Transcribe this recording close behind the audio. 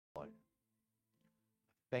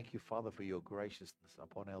Thank you, Father, for your graciousness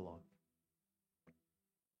upon our life.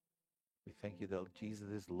 We thank you that Jesus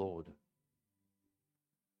is Lord.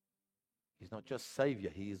 He's not just Savior,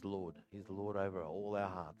 He is Lord. He's the Lord over all our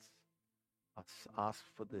hearts. I ask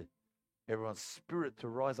for everyone's spirit to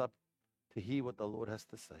rise up to hear what the Lord has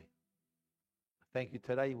to say. Thank you.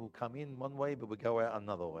 Today we'll come in one way, but we'll go out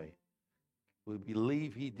another way. We'll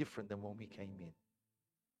leave here different than when we came in.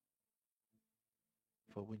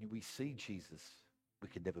 For when we see Jesus, we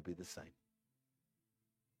can never be the same.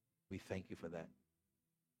 We thank you for that.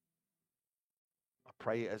 I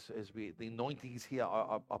pray as the anointing is here,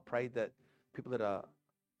 I pray that people that are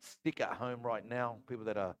sick at home right now, people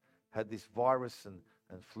that had this virus and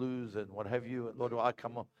flus and what have you, Lord, I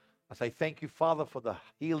come on. I say thank you, Father, for the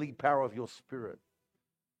healing power of your Spirit.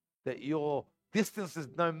 That your distances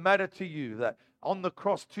no matter to you, that on the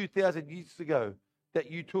cross 2,000 years ago, that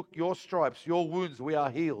you took your stripes, your wounds, we are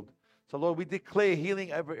healed. So, Lord, we declare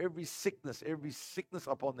healing over every sickness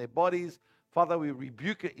upon their bodies. Father, we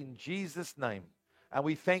rebuke it in Jesus' name. And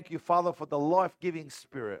we thank you, Father, for the life-giving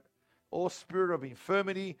Spirit. All spirit of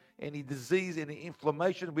infirmity, any disease, any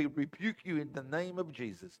inflammation, we rebuke you in the name of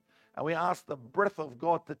Jesus. And we ask the breath of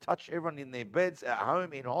God to touch everyone in their beds, at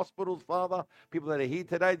home, in hospitals, Father. People that are here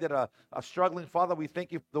today that are struggling, Father, we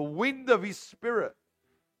thank you for the wind of His Spirit.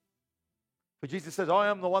 For Jesus says, I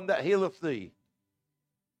am the one that healeth thee.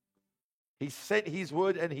 He sent His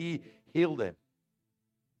word and He healed them.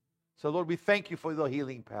 So, Lord, we thank you for the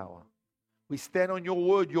healing power. We stand on your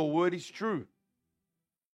word. Your word is true.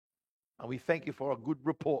 And we thank you for a good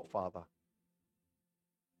report, Father.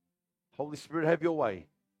 Holy Spirit, have your way.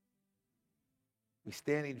 We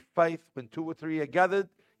stand in faith when 2 or 3 are gathered.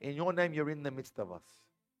 In your name, you're in the midst of us.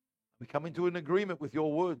 We come into an agreement with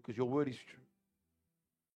your word because your word is true.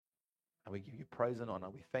 And we give you praise and honor.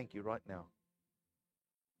 We thank you right now.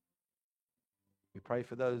 We pray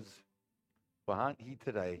for those who aren't here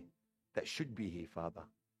today that should be here, Father,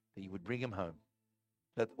 that you would bring them home.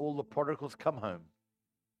 Let all the prodigals come home.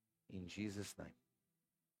 In Jesus' name.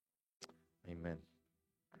 Amen.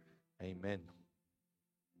 Amen.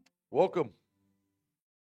 Welcome.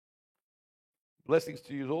 Blessings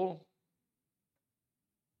to you all.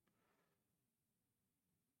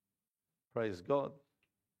 Praise God.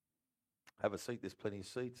 Have a seat. There's plenty of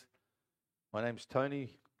seats. My name's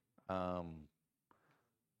Tony. I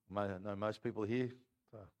know most people here.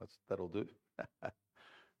 So that'll do.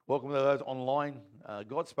 Welcome to those online.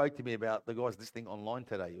 God spoke to me about the guys listening online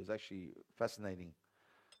today. It was actually fascinating.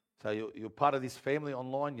 So you're part of this family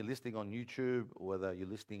online. You're listening on YouTube, or whether you're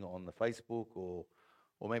listening on the Facebook, or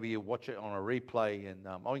maybe you watch it on a replay. And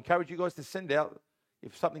I encourage you guys to send out,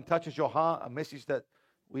 if something touches your heart, a message that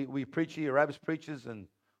we preach here, Rabbis preachers,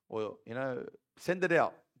 or send it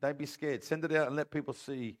out. Don't be scared. Send it out and let people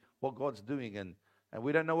see what God's doing. And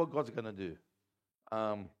we don't know what God's going to do.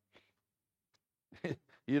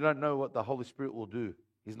 You don't know what the Holy Spirit will do.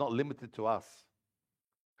 He's not limited to us.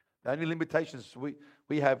 The only limitations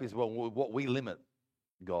we have is what we limit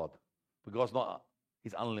God. But God's not.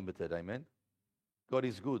 He's unlimited. Amen. God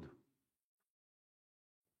is good.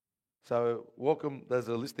 So welcome. There's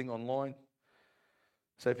a listing online.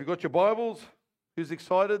 So if you've got your Bibles, who's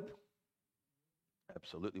excited?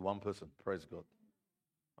 Absolutely one person. Praise God.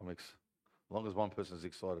 As long as one person is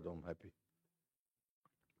excited, I'm happy.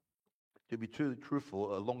 To be too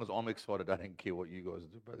truthful, as long as I'm excited, I don't care what you guys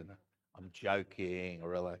do. But I'm joking.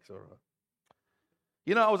 Relax, all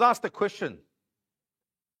right. I was asked a question.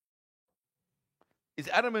 Is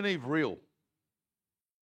Adam and Eve real?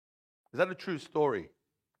 Is that a true story?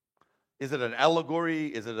 Is it an allegory?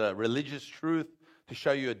 Is it a religious truth to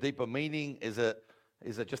show you a deeper meaning? Is it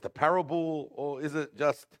just a parable? Or is it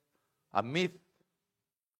just a myth?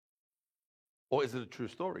 Or is it a true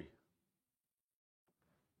story?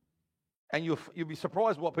 And you'll be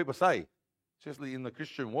surprised what people say, especially in the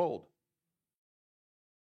Christian world.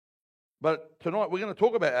 But tonight we're going to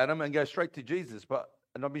talk about Adam and go straight to Jesus.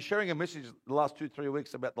 And I've been sharing a message the last 2-3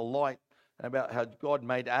 weeks about the light and about how God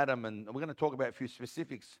made Adam, and we're going to talk about a few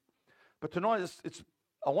specifics. But tonight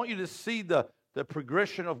I want you to see the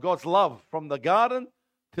progression of God's love from the garden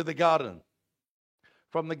to the garden.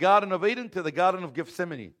 From the Garden of Eden to the Garden of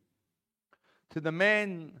Gethsemane. To the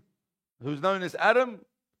man who's known as Adam,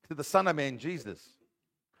 to the Son of Man, Jesus.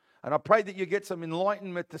 And I pray that you get some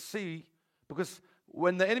enlightenment to see, because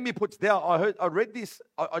when the enemy puts doubt, I read this,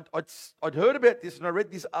 I'd heard about this, and I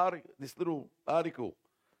read this little article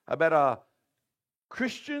about a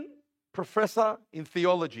Christian professor in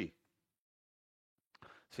theology.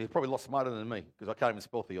 So he's probably a lot smarter than me, because I can't even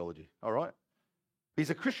spell theology, all right? He's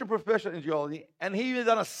a Christian professor in theology, and he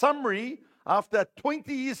done a summary after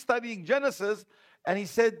 20 years studying Genesis, and he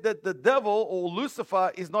said that the devil or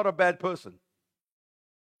Lucifer is not a bad person.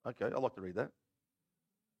 Okay, I'd like to read that.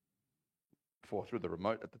 Before I threw the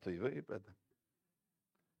remote at the TV.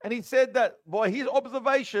 And he said that by his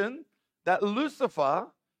observation, that Lucifer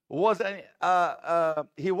was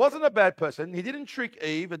he wasn't a bad person. He didn't trick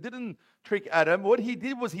Eve. It didn't trick Adam. What he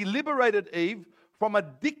did was he liberated Eve from a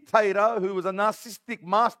dictator who was a narcissistic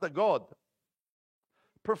master god.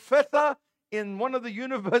 Professor in one of the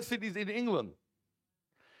universities in England.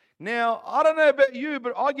 Now, I don't know about you,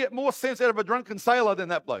 but I get more sense out of a drunken sailor than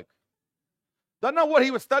that bloke. Don't know what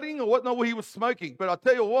he was studying or what he was smoking, but I'll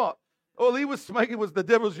tell you what, all he was smoking was the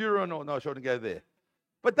devil's urine. Oh, no, I shouldn't go there.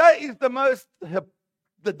 But that is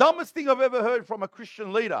the dumbest thing I've ever heard from a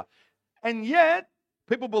Christian leader. And yet,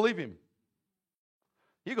 people believe him.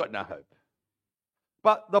 You got no hope.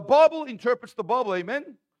 But the Bible interprets the Bible,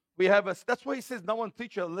 amen? That's why he says no one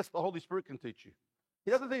teach you unless the Holy Spirit can teach you. He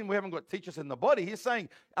doesn't think we haven't got teachers in the body. He's saying,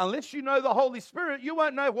 unless you know the Holy Spirit, you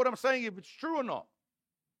won't know what I'm saying if it's true or not.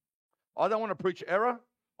 I don't want to preach error.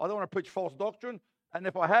 I don't want to preach false doctrine. And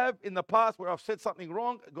if I have in the past where I've said something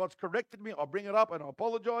wrong, God's corrected me, I'll bring it up and I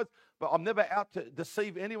apologize. But I'm never out to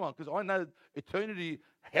deceive anyone because I know eternity,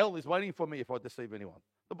 hell is waiting for me if I deceive anyone.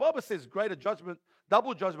 The Bible says greater judgment,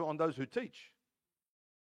 double judgment on those who teach.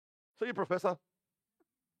 So you, Professor.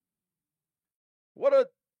 What a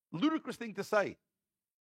ludicrous thing to say.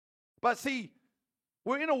 But see,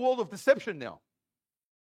 we're in a world of deception now.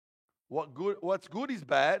 What's good is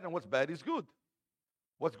bad, and what's bad is good.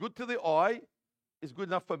 What's good to the eye is good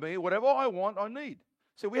enough for me. Whatever I want, I need.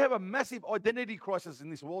 So we have a massive identity crisis in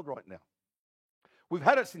this world right now. We've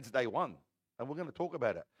had it since day one, and we're going to talk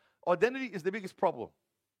about it. Identity is the biggest problem.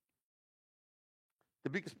 The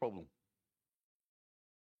biggest problem.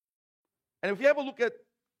 And if you have a look at,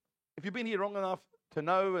 if you've been here long enough to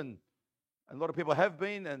know, and a lot of people have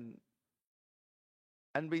been,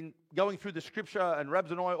 and been going through the scripture, and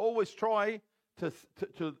Rabs and I always try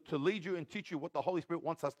to lead you and teach you what the Holy Spirit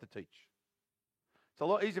wants us to teach. It's a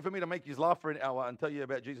lot easier for me to make you laugh for an hour and tell you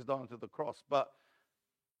about Jesus dying to the cross, but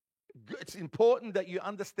it's important that you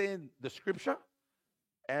understand the scripture,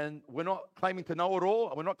 and we're not claiming to know it all,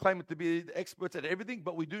 and we're not claiming to be the experts at everything,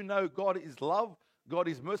 but we do know God is love, God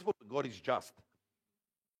is merciful, God is just.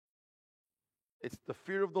 It's the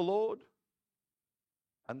fear of the Lord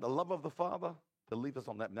and the love of the Father to leave us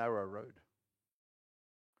on that narrow road.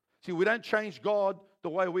 See, we don't change God the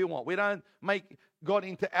way we want. We don't make God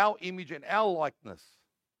into our image and our likeness.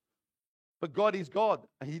 But God is God,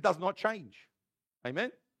 and He does not change.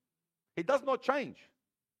 Amen? He does not change.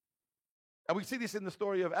 And we see this in the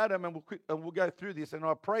story of Adam, and we'll go through this. And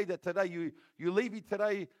I pray that today you leave here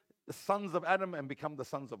today the sons of Adam and become the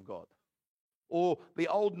sons of God. Or the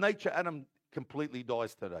old nature Adam completely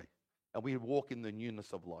dies today, and we walk in the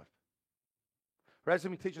newness of life.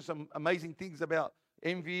 Razumi teaches some amazing things about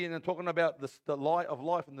envy and talking about the light of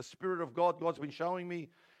life and the Spirit of God. God's been showing me.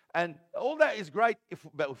 And all that is great,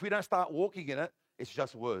 but if we don't start walking in it, it's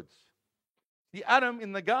just words. The Adam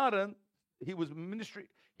in the garden, he was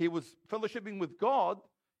fellowshipping with God.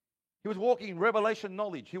 He was walking in revelation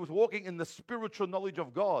knowledge. He was walking in the spiritual knowledge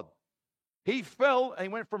of God. He fell and he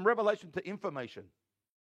went from revelation to information.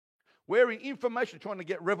 We're in information trying to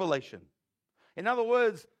get revelation. In other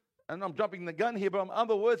words, and I'm jumping the gun here, but in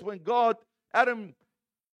other words, when Adam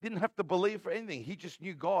didn't have to believe for anything. He just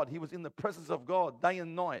knew God. He was in the presence of God day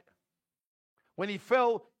and night. When he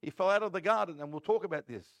fell out of the garden, and we'll talk about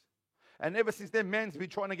this. And ever since then, man's been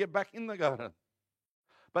trying to get back in the garden.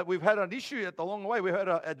 But we've had an issue at the long way. We've had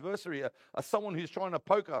an adversary, someone who's trying to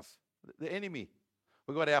poke us, the enemy.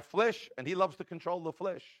 We've got our flesh, and he loves to control the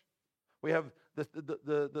flesh. We have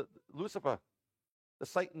the Lucifer, the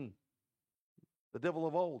Satan, the devil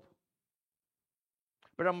of old.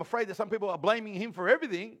 But I'm afraid that some people are blaming him for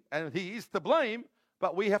everything, and he is to blame,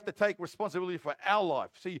 but we have to take responsibility for our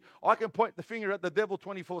life. See, I can point the finger at the devil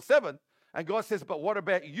 24/7, and God says, but what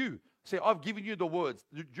about you? See, I've given you the words.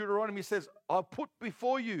 Deuteronomy says, I've put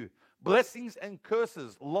before you blessings and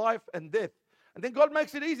curses, life and death. And then God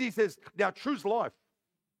makes it easy. He says, now choose life.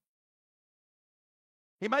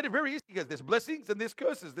 He made it very easy. He goes, there's blessings and there's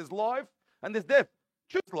curses. There's life and there's death.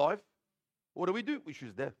 Choose life. What do? We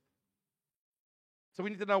choose death. So we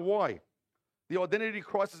need to know why. The identity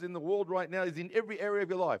crisis in the world right now is in every area of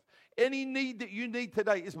your life. Any need that you need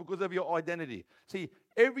today is because of your identity. See,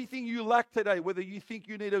 everything you lack today, whether you think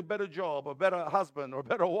you need a better job, a better husband, or a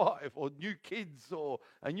better wife, or new kids, or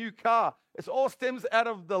a new car, it all stems out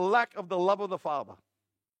of the lack of the love of the Father.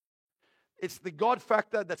 It's the God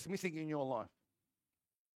factor that's missing in your life.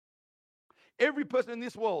 Every person in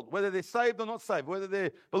this world, whether they're saved or not saved, whether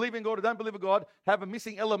they believe in God or don't believe in God, have a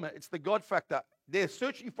missing element. It's the God factor. They're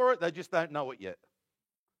searching for it. They just don't know it yet.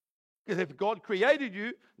 Because if God created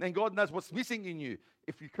you, then God knows what's missing in you.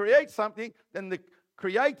 If you create something, then the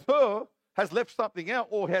creator has left something out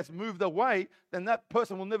or has moved away, then that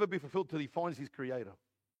person will never be fulfilled till he finds his creator.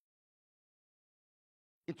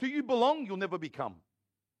 Until you belong, you'll never become.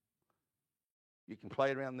 You can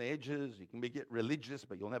play around the edges, you can get religious,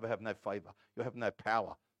 but you'll never have no favor. You'll have no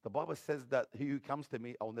power. The Bible says that he who comes to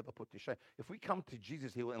me, I'll never put to shame. If we come to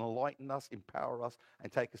Jesus, he will enlighten us, empower us,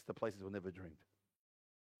 and take us to places we never dreamed.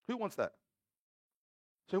 Who wants that?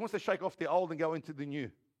 So who wants to shake off the old and go into the new?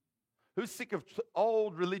 Who's sick of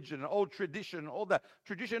old religion, old tradition, all that?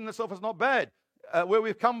 Tradition in itself is not bad. Where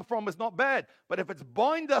we've come from is not bad. But if it's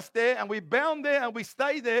bind us there and we're bound there and we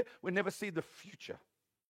stay there, we never see the future.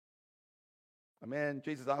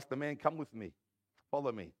 Jesus asked the man, come with me,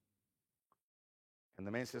 follow me. And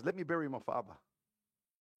the man says, let me bury my father.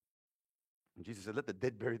 And Jesus said, let the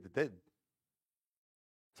dead bury the dead.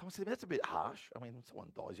 Someone said, that's a bit harsh. When someone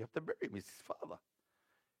dies, you have to bury him. He's his father.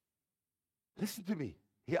 Listen to me.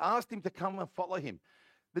 He asked him to come and follow him.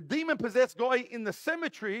 The demon-possessed guy in the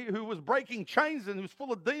cemetery who was breaking chains and who was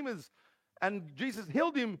full of demons, and Jesus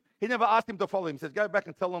healed him, he never asked him to follow him. He says, go back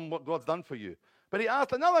and tell them what God's done for you. But he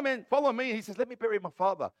asked another man, follow me. And he says, let me bury my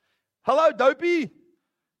father. Hello, dopey.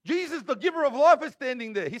 Jesus, the giver of life, is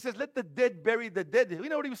standing there. He says, let the dead bury the dead. You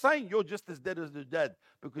know what he was saying? You're just as dead as the dead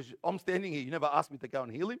because I'm standing here. You never asked me to go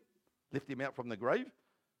and heal him, lift him out from the grave.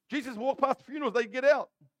 Jesus walked past funerals. They get out.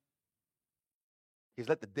 He's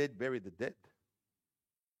let the dead bury the dead.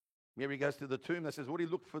 Mary goes to the tomb and says, what do you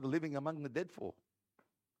look for the living among the dead for?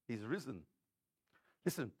 He's risen.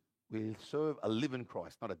 Listen, we serve a living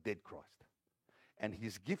Christ, not a dead Christ. And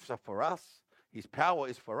his gifts are for us. His power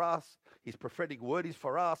is for us. His prophetic word is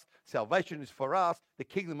for us. Salvation is for us. The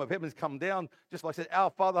kingdom of heaven has come down. Just like I said, our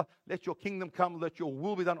Father, let your kingdom come. Let your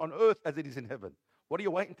will be done on earth as it is in heaven. What are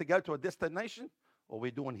you waiting to go to a destination? Or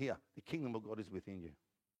we're doing here? The kingdom of God is within you.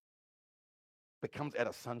 It comes out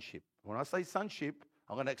of sonship. When I say sonship,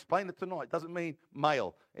 I'm going to explain it tonight. It doesn't mean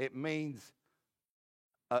male. It means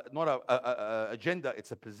not a gender.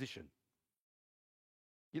 It's a position.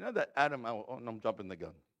 You know that Adam, I'm jumping the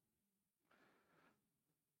gun.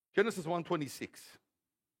 Genesis 1:26.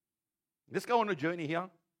 Let's go on a journey here.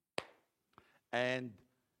 And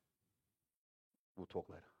we'll talk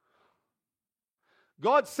later.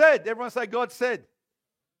 God said, everyone say God said,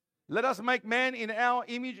 let us make man in our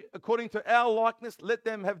image according to our likeness. Let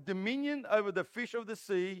them have dominion over the fish of the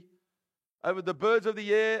sea, over the birds of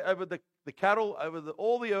the air, over the cattle, over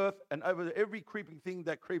all the earth, and over every creeping thing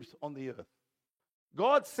that creeps on the earth.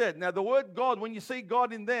 God said. Now the word God, when you see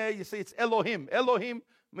God in there, you see it's Elohim. Elohim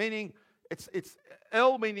meaning, it's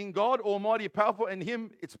El meaning God, almighty, powerful, and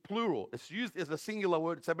Him, it's plural. It's used as a singular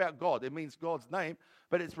word. It's about God. It means God's name,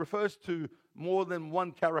 but it refers to more than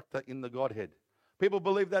one character in the Godhead. People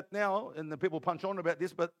believe that now, and the people punch on about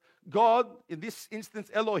this, but God, in this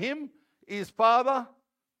instance, Elohim, is Father,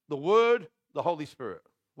 the Word, the Holy Spirit.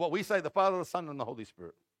 What we say, the Father, the Son, and the Holy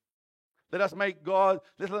Spirit. Let us make God,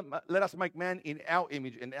 let us make man in our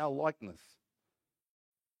image, in our likeness.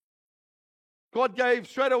 God gave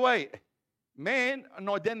straight away man an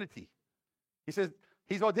identity. He says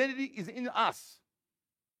his identity is in us.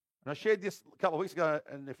 And I shared this a couple of weeks ago,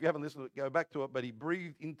 and if you haven't listened, go back to it, but he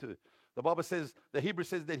breathed into. The Bible says, the Hebrew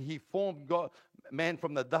says that he formed man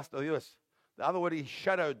from the dust of the earth. The other word, he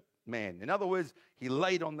shadowed man. In other words, he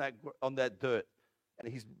laid on that dirt.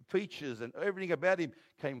 And his features and everything about him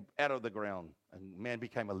came out of the ground. And man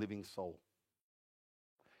became a living soul.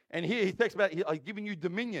 And here he talks about, I've given you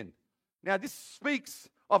dominion. Now this speaks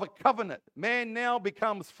of a covenant. Man now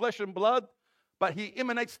becomes flesh and blood, but he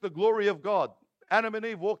emanates the glory of God. Adam and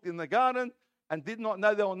Eve walked in the garden and did not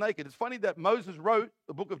know they were naked. It's funny that Moses wrote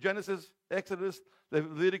the book of Genesis, Exodus,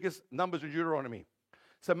 Leviticus, Numbers, and Deuteronomy.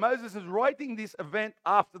 So Moses is writing this event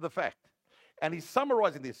after the fact. And he's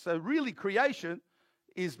summarizing this. So really creation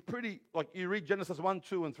is pretty, like you read Genesis 1,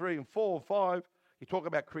 2, and 3, and 4, and 5, you talk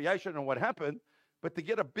about creation and what happened. But to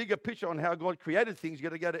get a bigger picture on how God created things, you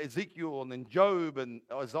got to go to Ezekiel and then Job and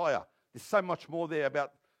Isaiah. There's so much more there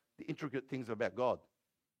about the intricate things about God.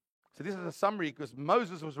 So this is a summary because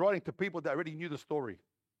Moses was writing to people that already knew the story.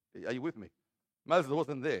 Are you with me? Moses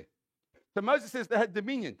wasn't there. So Moses says they had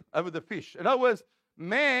dominion over the fish. In other words,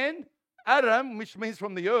 man, Adam, which means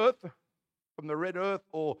from the earth, from the red earth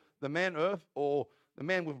or the man earth, or the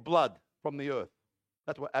man with blood from the earth.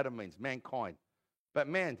 That's what Adam means, mankind. But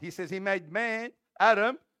man, he says he made man,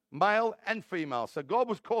 Adam, male and female. So God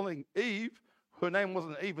was calling Eve, her name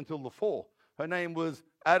wasn't Eve until the fall. Her name was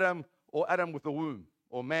Adam or Adam with the womb,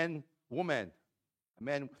 or man, woman, a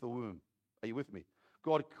man with the womb. Are you with me?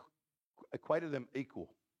 God equated them equal.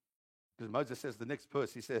 Because Moses says the next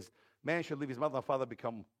verse, he says, man should leave his mother and father,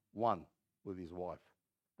 become one with his wife.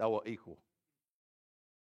 They were equal.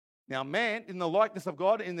 Now, man, in the likeness of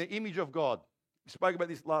God, in the image of God. We spoke about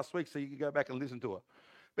this last week, so you can go back and listen to it.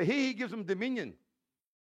 But here he gives them dominion.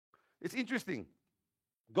 It's interesting.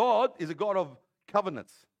 God is a God of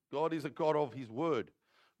covenants. God is a God of his word.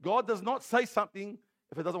 God does not say something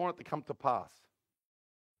if it doesn't want it to come to pass.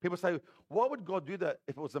 People say, why would God do that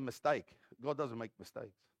if it was a mistake? God doesn't make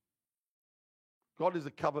mistakes. God is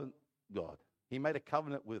a covenant God. He made a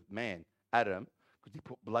covenant with man, Adam, because he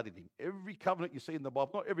put blood in him. Every covenant you see in the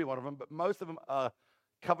Bible, not every one of them, but most of them are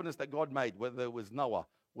covenants that God made, whether it was Noah,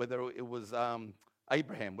 whether it was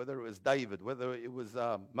Abraham, whether it was David, whether it was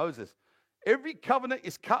Moses. Every covenant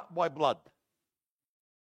is cut by blood.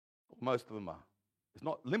 Most of them are. It's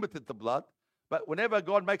not limited to blood, but whenever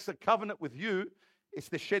God makes a covenant with you, it's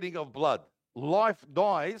the shedding of blood. Life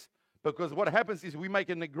dies because what happens is we make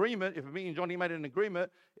an agreement. If me and Johnny made an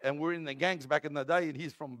agreement and we're in the gangs back in the day and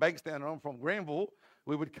he's from Bankstown and I'm from Granville,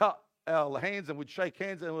 we would cut our hands and we'd shake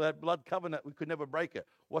hands and we had blood covenant. We could never break it.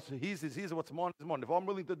 What's his is his, what's mine is mine. If I'm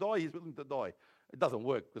willing to die, he's willing to die. It doesn't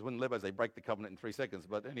work because when Lebos, they break the covenant in 3 seconds.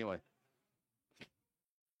 But anyway.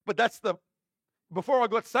 But that's the, before I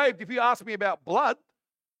got saved, if you ask me about blood,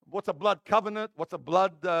 what's a blood covenant? What's a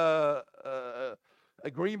blood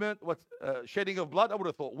agreement? What's shedding of blood? I would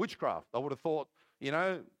have thought witchcraft. I would have thought,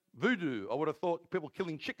 voodoo. I would have thought people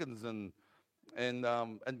killing chickens and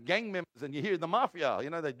gang members. And you hear the mafia,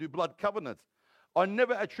 they do blood covenants. I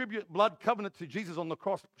never attribute blood covenant to Jesus on the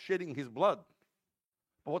cross shedding his blood.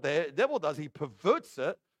 But what the devil does, he perverts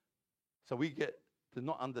it so we get to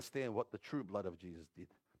not understand what the true blood of Jesus did.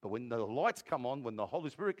 But when the lights come on, when the Holy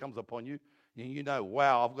Spirit comes upon you, you know,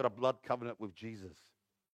 wow, I've got a blood covenant with Jesus.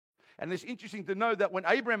 And it's interesting to know that when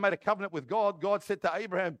Abraham made a covenant with God, God said to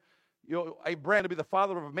Abraham, Abraham to be the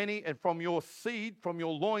father of many, and from your seed, from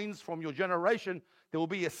your loins, from your generation, there will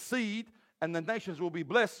be a seed, and the nations will be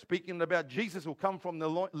blessed. Speaking about Jesus who will come from the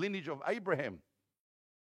lineage of Abraham.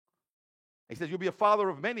 He says, you'll be a father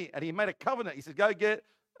of many. And he made a covenant. He says, go get,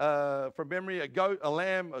 from memory, a goat, a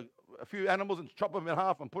lamb, a few animals, and chop them in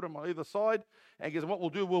half and put them on either side. And he goes, what we'll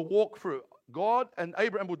do, we'll walk through. God and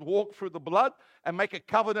Abraham would walk through the blood and make a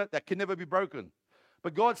covenant that can never be broken.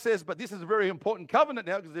 But God says, but this is a very important covenant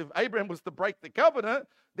now, because if Abraham was to break the covenant,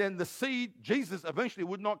 then the seed, Jesus, eventually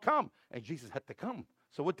would not come. And Jesus had to come.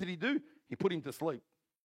 So what did he do? He put him to sleep.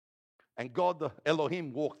 And God, the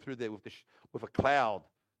Elohim, walked through there with a cloud.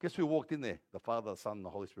 Guess who walked in there? The Father, the Son, and the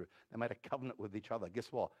Holy Spirit. They made a covenant with each other.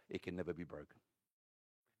 Guess what? It can never be broken.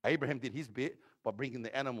 Abraham did his bit by bringing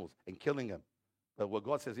the animals and killing them. But what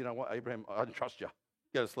God says, you know what, Abraham, I don't trust you.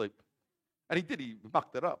 Go to sleep. And he did. He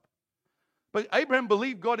mucked it up. But Abraham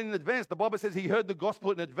believed God in advance. The Bible says he heard the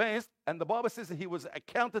gospel in advance, and the Bible says that he was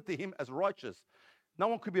accounted to him as righteous. No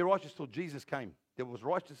one could be righteous till Jesus came. There was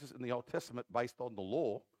righteousness in the Old Testament based on the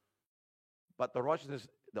law, but the righteousness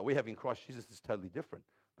that we have in Christ Jesus is totally different.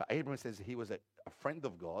 But Abraham says he was a friend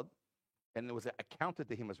of God, and it was accounted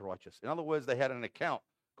to him as righteous. In other words, they had an account.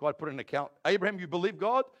 God put an account. Abraham, you believe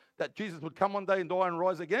God that Jesus would come one day and die and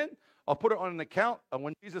rise again? I'll put it on an account, and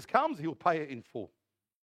when Jesus comes, he'll pay it in full.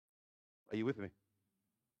 Are you with me?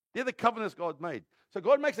 They're the covenants God made. So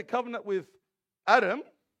God makes a covenant with Adam,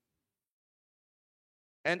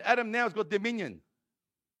 and Adam now has got dominion.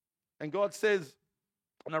 And God says,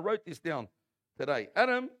 and I wrote this down today,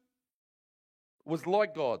 Adam was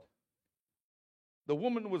like God. The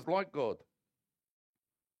woman was like God.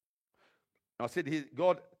 I said here,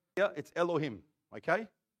 God, it's Elohim, okay?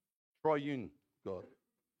 Triune God.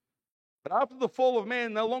 But after the fall of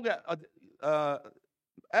man,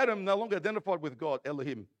 Adam no longer identified with God,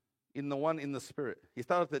 Elohim, in the spirit. He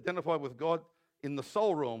started to identify with God in the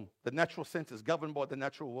soul realm, the natural senses governed by the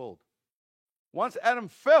natural world. Once Adam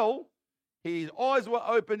fell, his eyes were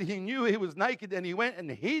open, he knew he was naked, and he went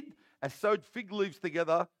and hid and sewed fig leaves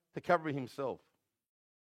together to cover himself.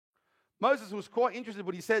 Moses was quite interested,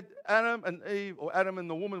 but he said Adam and Eve, or Adam and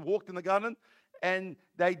the woman, walked in the garden, and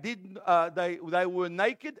they were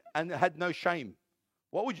naked and had no shame.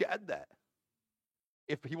 What would you add that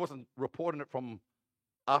if he wasn't reporting it from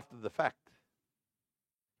after the fact?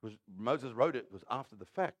 Moses wrote it was after the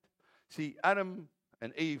fact. See, Adam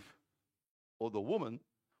and Eve, or the woman,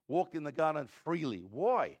 walked in the garden freely.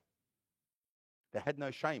 Why? They had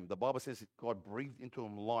no shame. The Bible says God breathed into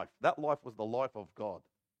them life. That life was the life of God.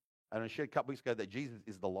 And I shared a couple weeks ago that Jesus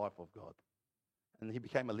is the life of God. And he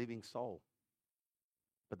became a living soul.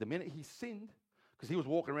 But the minute he sinned, because he was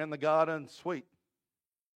walking around the garden, sweet.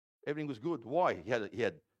 Everything was good. Why?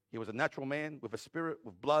 He was a natural man with a spirit,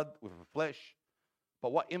 with blood, with a flesh.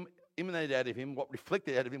 But what emanated out of him, what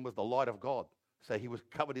reflected out of him was the light of God. So he was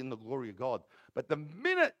covered in the glory of God. But the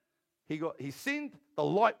minute he sinned, the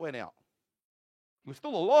light went out. He was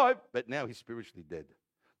still alive, but now he's spiritually dead.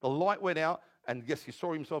 The light went out, and yes, he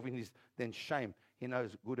saw himself in his then shame. He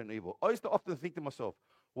knows good and evil. I used to often think to myself,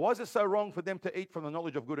 why is it so wrong for them to eat from the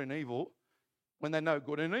knowledge of good and evil when they know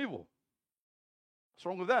good and evil? What's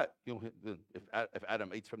wrong with that? If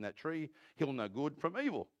Adam eats from that tree, he'll know good from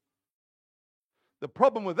evil. The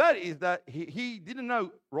problem with that is that he didn't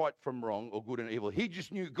know right from wrong or good and evil. He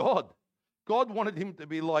just knew God. God wanted him to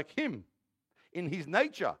be like him in his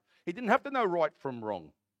nature. He didn't have to know right from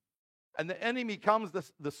wrong. And the enemy comes,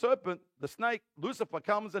 the serpent, the snake, Lucifer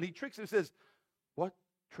comes and he tricks him and says, what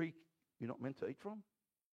tree you're not meant to eat from?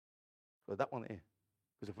 So that one there.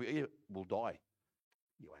 Because if we eat it, we'll die.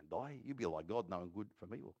 You won't die. You'll be like God, knowing good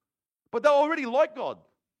from evil. But they're already like God.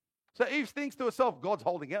 So Eve thinks to herself, God's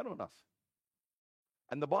holding out on us.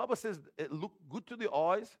 And the Bible says it looked good to the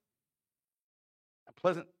eyes and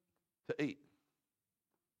pleasant to eat.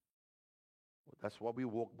 Well, that's why we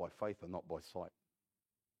walk by faith and not by sight.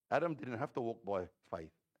 Adam didn't have to walk by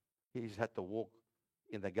faith. He just had to walk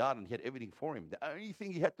in the garden. He had everything for him. The only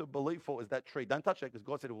thing he had to believe for is that tree. Don't touch that because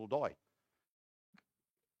God said it will die.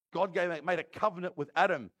 God made a covenant with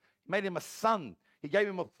Adam. He made him a son. He gave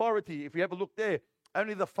him authority. If you ever look there,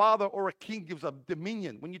 only the father or a king gives a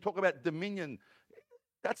dominion. When you talk about dominion,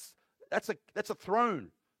 that's a throne.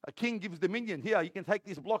 A king gives dominion. Here, you can take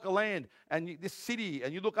this block of land and this city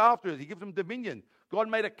and you look after it. He gives them dominion. God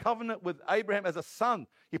made a covenant with Abraham as a son.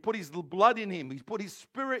 He put his blood in him. He put his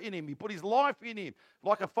spirit in him. He put his life in him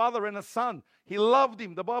like a father and a son. He loved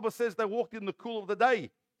him. The Bible says they walked in the cool of the day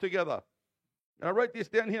together. And I wrote this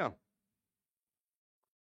down here.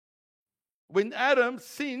 When Adam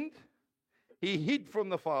sinned, he hid from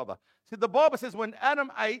the Father. See, the Bible says when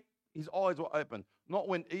Adam ate, his eyes were open, not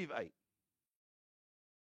when Eve ate.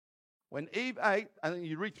 When Eve ate, and then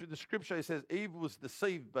you read through the scripture, it says Eve was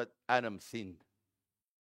deceived, but Adam sinned.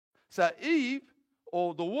 So Eve,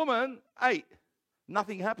 or the woman, ate.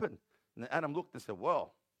 Nothing happened. And then Adam looked and said,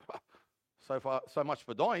 well, so much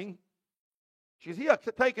for dying. She's here,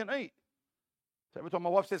 take and eat. So every time my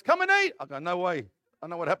wife says, come and eat, I go, no way. I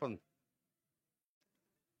know what happened.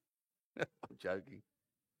 I'm joking.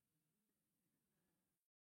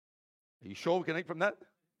 Are you sure we can eat from that?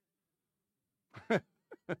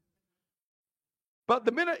 But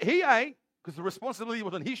the minute he ate, because the responsibility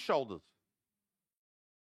was on his shoulders,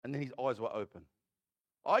 and then his eyes were open.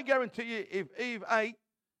 I guarantee you, if Eve ate,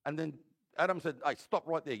 and then Adam said, hey, stop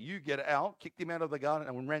right there, you get out, kicked him out of the garden,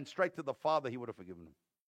 and ran straight to the Father, he would have forgiven him.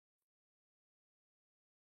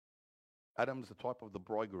 Adam's the type of the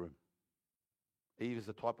bridegroom. Eve is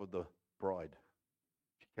the type of the bride.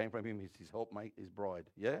 She came from him, he's his helpmate, his bride.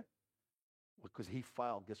 Yeah? Because he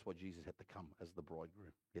failed, guess what? Jesus had to come as the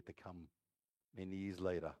bridegroom. He had to come many years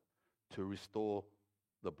later to restore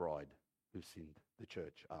the bride who sinned, the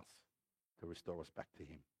church, us, to restore us back to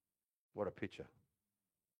him. What a picture.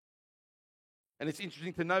 And it's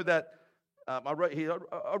interesting to know that I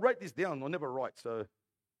wrote this down. I never write,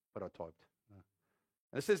 but I typed.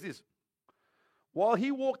 And it says this. While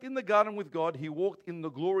he walked in the garden with God, he walked in the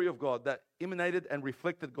glory of God that emanated and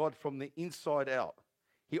reflected God from the inside out.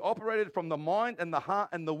 He operated from the mind and the heart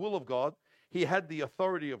and the will of God. He had the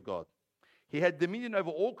authority of God. He had dominion over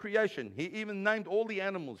all creation. He even named all the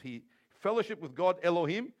animals. He fellowshiped with God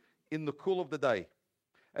Elohim in the cool of the day.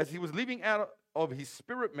 As he was living out of his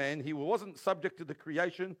spirit man, he wasn't subject to the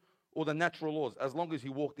creation or the natural laws as long as he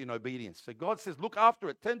walked in obedience. So God says, look after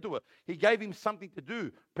it, tend to it. He gave him something to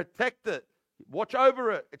do, protect it, watch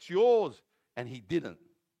over it, it's yours. And he didn't.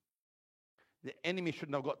 The enemy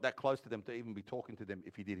shouldn't have got that close to them to even be talking to them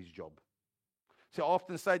if he did his job. So I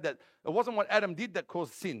often say that it wasn't what Adam did that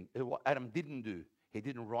caused sin. It was what Adam didn't do. He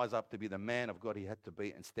didn't rise up to be the man of God he had to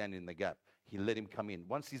be and stand in the gap. He let him come in.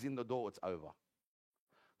 Once he's in the door, it's over.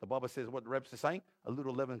 The Bible says what Rebs is saying, a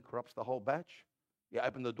little leaven corrupts the whole batch. You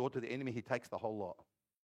open the door to the enemy, he takes the whole lot.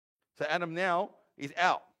 So Adam now is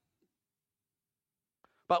out.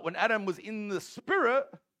 But when Adam was in the spirit,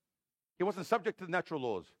 he wasn't subject to the natural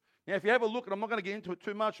laws. Now, if you have a look, and I'm not going to get into it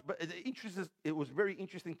too much, but it was very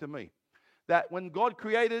interesting to me that when God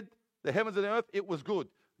created the heavens and the earth, it was good.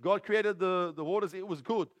 God created the waters, it was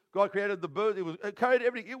good. God created the birds, it created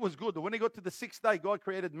everything, it was good. But when he got to the sixth day, God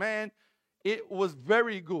created man, it was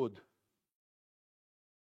very good.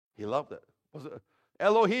 He loved it.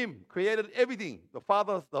 Elohim created everything. The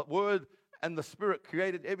Father, the Word, and the Spirit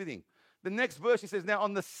created everything. The next verse, he says, now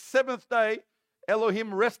on the seventh day,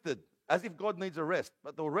 Elohim rested. as if God needs a rest.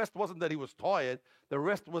 But the rest wasn't that he was tired. The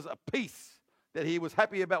rest was a peace, that he was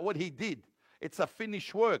happy about what he did. It's a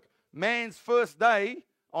finished work. Man's first day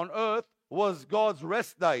on earth was God's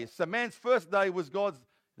rest day. So man's first day was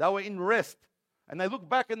they were in rest. And they look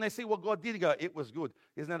back and they see what God did and go, it was good.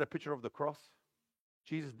 Isn't that a picture of the cross?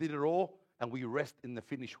 Jesus did it all, and we rest in the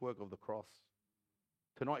finished work of the cross.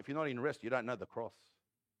 Tonight, if you're not in rest, you don't know the cross.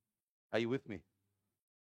 Are you with me?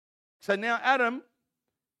 So now Adam,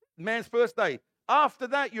 man's first day. After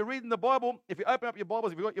that, you're reading the Bible. If you open up your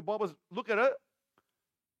Bibles, if you've got your Bibles, look at it.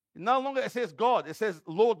 No longer it says God. It says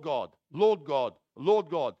Lord God, Lord God, Lord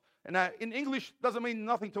God. And now in English, it doesn't mean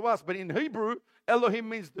nothing to us, but in Hebrew, Elohim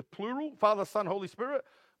means the plural, Father, Son, Holy Spirit.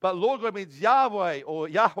 But Lord God means Yahweh or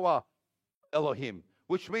Yahweh Elohim,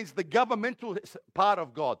 which means the governmental part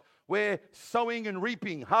of God, where sowing and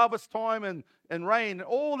reaping, harvest time and rain,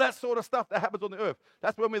 all that sort of stuff that happens on the earth.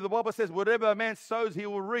 That's when the Bible says, whatever a man sows, he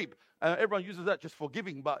will reap. Everyone uses that just for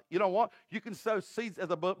giving, but you know what? You can sow seeds as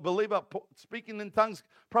a believer, speaking in tongues,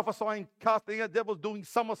 prophesying, casting out devils, doing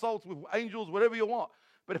somersaults with angels, whatever you want.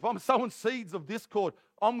 But if I'm sowing seeds of discord,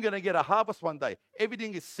 I'm going to get a harvest one day.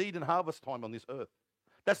 Everything is seed and harvest time on this earth.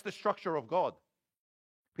 That's the structure of God.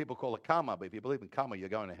 People call it karma, but if you believe in karma, you're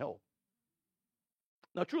going to hell.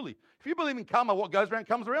 Now, truly, if you believe in karma, what goes around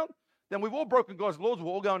comes around, then we've all broken God's laws,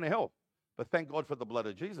 we're all going to hell. But thank God for the blood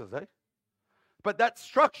of Jesus, eh? But that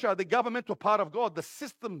structure, the governmental part of God, the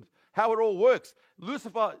system, how it all works.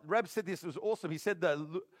 Lucifer, Rab said this, was awesome. He said that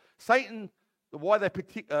Satan, why they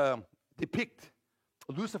depict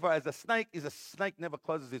Lucifer as a snake is a snake never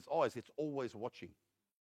closes its eyes. It's always watching.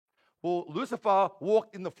 Well, Lucifer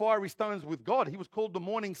walked in the fiery stones with God. He was called the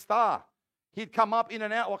morning star. He'd come up in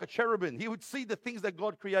and out like a cherubim. He would see the things that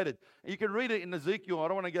God created. And you can read it in Ezekiel. I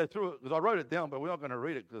don't want to go through it because I wrote it down, but we're not going to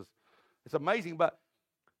read it because it's amazing. But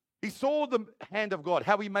he saw the hand of God,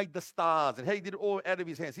 how he made the stars and how he did it all out of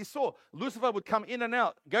his hands. He saw Lucifer would come in and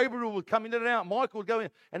out. Gabriel would come in and out. Michael would go in.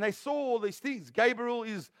 And they saw all these things. Gabriel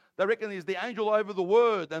they reckon, is the angel over the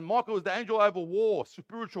word. And Michael is the angel over war,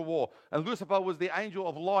 spiritual war. And Lucifer was the angel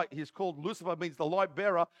of light. He's called Lucifer, means the light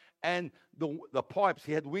bearer. And the pipes,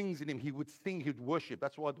 he had wings in him. He would sing, he would worship.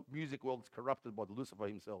 That's why the music world is corrupted by Lucifer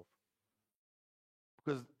himself.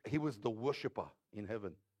 Because he was the worshiper in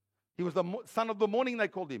heaven. He was the son of the morning, they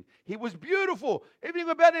called him. He was beautiful. Everything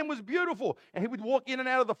about him was beautiful. And he would walk in and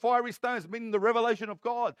out of the fiery stones, meaning the revelation of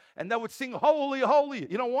God. And they would sing, holy, holy.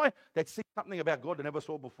 You know why? They'd sing something about God they never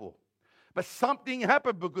saw before. But something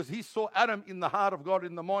happened because he saw Adam in the heart of God,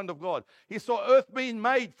 in the mind of God. He saw earth being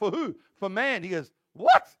made for who? For man. He goes,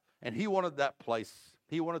 what? And he wanted that place.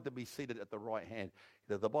 He wanted to be seated at the right hand.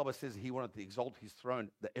 The Bible says he wanted to exalt his throne,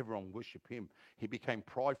 that everyone worship him. He became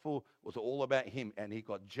prideful. It was all about him. And he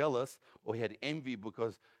got jealous or he had envy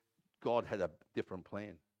because God had a different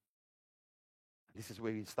plan. This is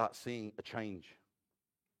where you start seeing a change.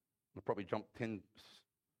 I'll probably jump 10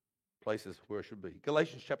 places where it should be.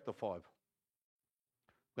 Galatians chapter 5. I'm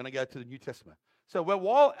going to go to the New Testament. So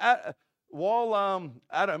while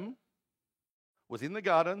Adam was in the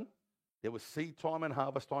garden, there was seed time and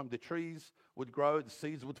harvest time. The trees would grow, the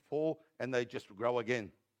seeds would fall, and they'd just grow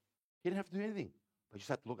again. He didn't have to do anything. They just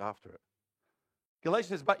had to look after it. Galatians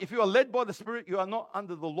says, but if you are led by the Spirit, you are not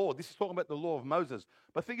under the law. This is talking about the law of Moses.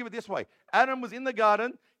 But think of it this way. Adam was in the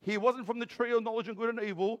garden. He wasn't from the tree of knowledge of good and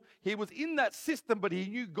evil. He was in that system, but he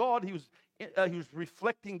knew God. He was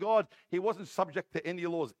reflecting God. He wasn't subject to any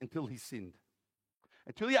laws until he sinned.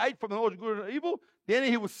 Until he ate from the knowledge of good and evil, then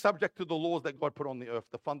he was subject to the laws that God put on the earth,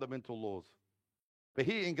 the fundamental laws. But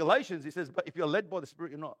here in Galatians, he says, but if you're led by the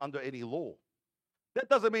Spirit, you're not under any law. That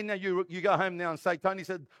doesn't mean that you go home now and say, Tony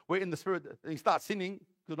said, we're in the Spirit, and you start sinning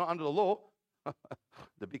because you're not under the law.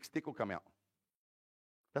 The big stick will come out.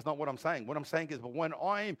 That's not what I'm saying. What I'm saying is, but when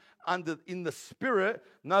I'm in the Spirit,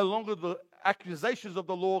 no longer the accusations of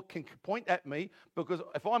the law can point at me, because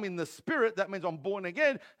if I'm in the Spirit, that means I'm born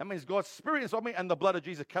again. That means God's Spirit is on me, and the blood of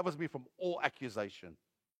Jesus covers me from all accusation.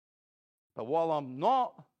 But while I'm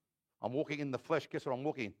not, I'm walking in the flesh. Guess what? I'm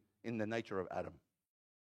walking in the nature of Adam.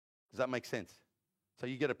 Does that make sense? So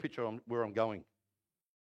you get a picture of where I'm going.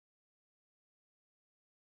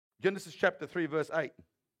 Genesis chapter 3, verse 8.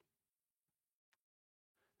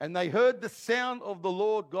 And they heard the sound of the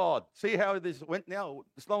Lord God. See how this went now?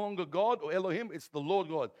 It's no longer God or Elohim, it's the Lord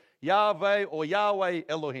God. Yahweh or Yahweh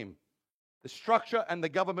Elohim. The structure and the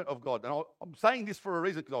government of God. And I'm saying this for a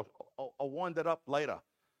reason, because I'll wind that up later.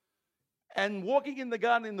 And walking in the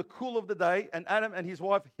garden in the cool of the day, and Adam and his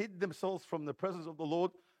wife hid themselves from the presence of the Lord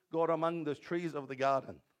God among the trees of the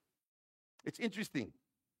garden. It's interesting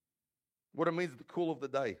what it means, the cool of the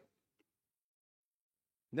day.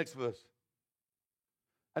 Next verse.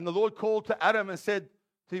 And the Lord called to Adam and said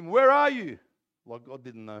to him, where are you? Like God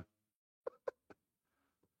didn't know.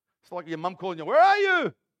 It's like your mum calling you, where are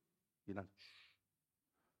you? You know,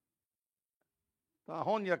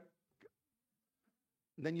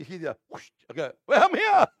 and then you hear the whoosh, I go, well, I'm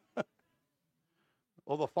here.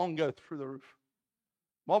 Or the thong goes through the roof.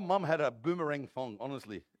 My mum had a boomerang thong,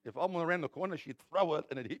 honestly. If I'm around the corner, she'd throw it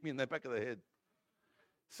and it hit me in the back of the head.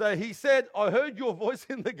 So he said, I heard your voice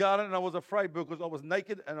in the garden and I was afraid because I was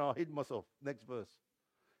naked and I hid myself. Next verse.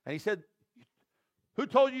 And he said, who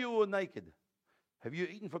told you were naked? Have you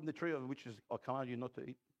eaten from the tree of which I command you not to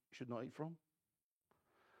eat? You should not eat from?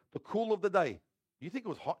 The cool of the day. Do you think it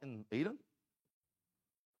was hot in Eden?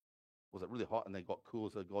 Was it really hot and they got cool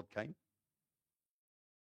so God came?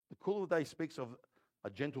 The cool of the day speaks of a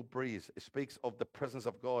gentle breeze. It speaks of the presence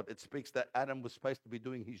of God. It speaks that Adam was supposed to be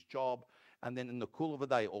doing his job. And then in the cool of the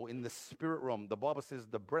day, or in the spirit realm, the Bible says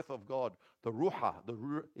the breath of God, the ruha,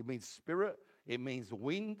 it means spirit, it means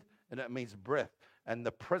wind, and it means breath. And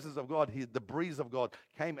the presence of God, the breeze of God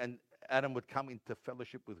came, and Adam would come into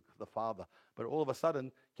fellowship with the Father. But all of a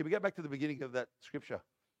sudden, can we go back to the beginning of that scripture?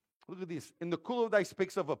 Look at this. In the cool of the day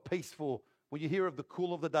speaks of a peaceful, when you hear of the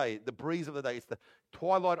cool of the day, the breeze of the day, it's the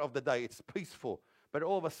twilight of the day, it's peaceful. But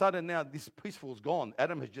all of a sudden now, this peaceful is gone.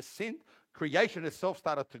 Adam has just sinned. Creation itself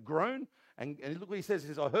started to groan. And look what he says. He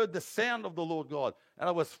says, I heard the sound of the Lord God.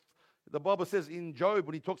 And the Bible says in Job,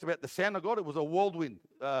 when he talks about the sound of God, it was a whirlwind.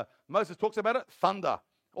 Moses talks about it, thunder.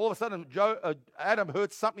 All of a sudden, Adam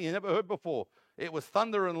heard something he never heard before. It was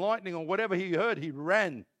thunder and lightning, or whatever he heard, he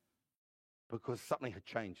ran because something had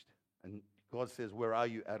changed. And God says, where are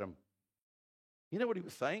you, Adam? You know what he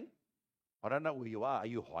was saying? I don't know where you are. Are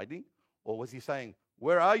you hiding? Or was he saying,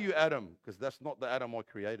 where are you, Adam? Because that's not the Adam I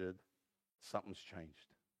created. Something's changed.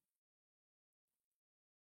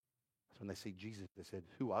 That's when they see Jesus, they said,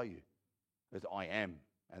 who are you? He says, I am.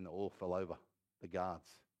 And they all fell over, the guards.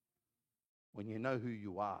 When you know who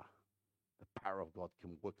you are, the power of God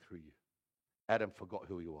can work through you. Adam forgot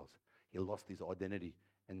who he was. He lost his identity.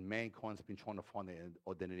 And mankind's been trying to find their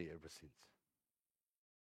identity ever since.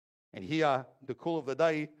 And here, the cool of the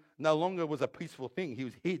day no longer was a peaceful thing. He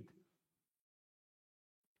was hid.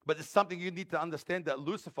 But it's something you need to understand, that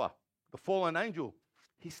Lucifer, the fallen angel,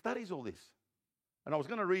 he studies all this. And I was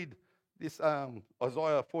going to read this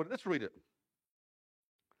Isaiah 40. Let's read it.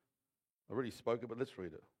 I already spoke it, but let's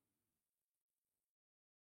read it.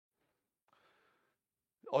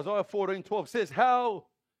 Isaiah 14:12 says, how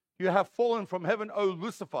you have fallen from heaven, O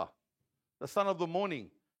Lucifer, the son of the morning.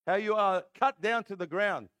 How you are cut down to the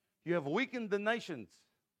ground. You have weakened the nations.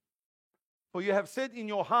 For you have said in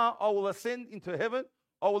your heart, I will ascend into heaven.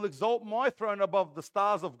 I will exalt my throne above the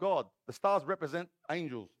stars of God. The stars represent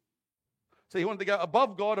angels. So he wanted to go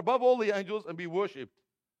above God, above all the angels, and be worshipped.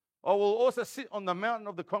 I will also sit on the mountain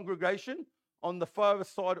of the congregation on the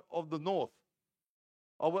farthest side of the north.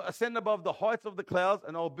 I will ascend above the heights of the clouds,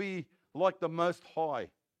 and I'll be like the Most High.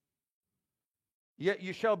 Yet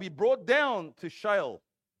you shall be brought down to Sheol,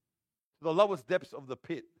 to the lowest depths of the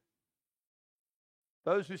pit.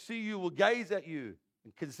 Those who see you will gaze at you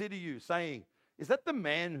and consider you, saying, is that the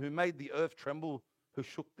man who made the earth tremble, who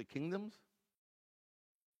shook the kingdoms?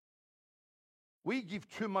 We give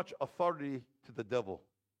too much authority to the devil.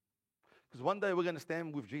 Because one day we're going to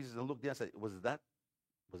stand with Jesus and look down and say, was that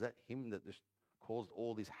him that just caused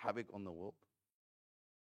all this havoc on the world?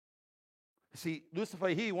 See, Lucifer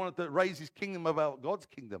here wanted to raise his kingdom above God's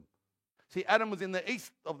kingdom. See, Adam was in the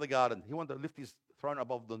east of the garden. He wanted to lift his throne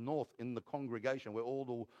above the north in the congregation where all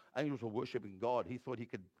the angels were worshiping God. He thought he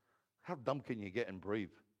could. How dumb can you get and breathe?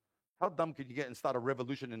 How dumb can you get and start a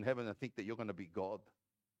revolution in heaven and think that you're going to be God?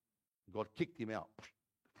 God kicked him out.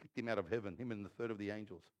 Kicked him out of heaven, him and the third of the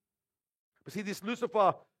angels. But see, this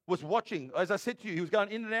Lucifer was watching. As I said to you, he was going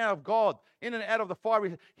in and out of God, in and out of the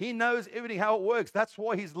fire. He knows everything, how it works. That's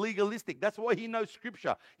why he's legalistic. That's why he knows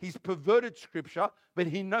Scripture. He's perverted Scripture, but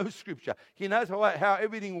he knows Scripture. He knows how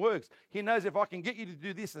everything works. He knows if I can get you to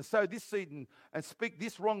do this and sow this seed and speak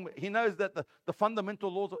this wrong. He knows that the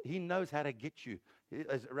fundamental laws, he knows how to get you.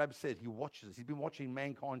 As Rab said, he watches. He's been watching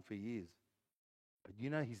mankind for years. But you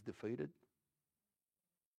know he's defeated.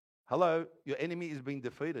 Hello, your enemy is being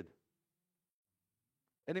defeated.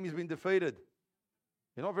 Enemy's been defeated.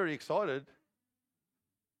 You're not very excited.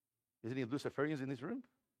 Is there any Luciferians in this room?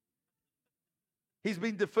 He's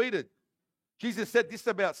been defeated. Jesus said this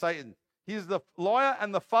about Satan. He is the liar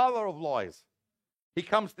and the father of lies. He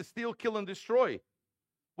comes to steal, kill, and destroy.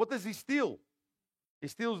 What does he steal? He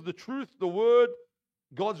steals the truth, the word,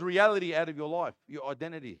 God's reality out of your life, your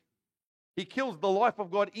identity. He kills the life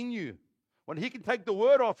of God in you. When he can take the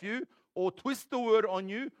word off you, or twist the word on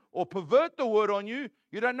you or pervert the word on you,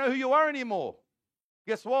 you don't know who you are anymore.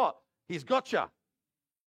 Guess what? He's got you.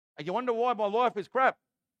 And you wonder why my life is crap.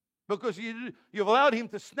 Because you've allowed him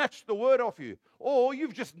to snatch the word off you. Or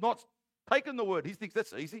you've just not taken the word. He thinks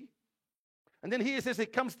that's easy. And then here it says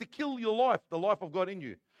it comes to kill your life, the life of God in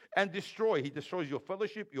you, and destroy. He destroys your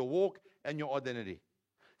fellowship, your walk, and your identity.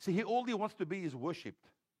 See, all he wants to be is worshipped.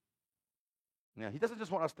 Now, he doesn't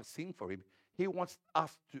just want us to sing for him. He wants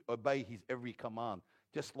us to obey his every command,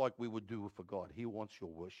 just like we would do for God. He wants your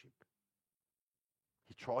worship.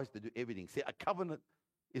 He tries to do everything. See, a covenant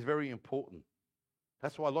is very important.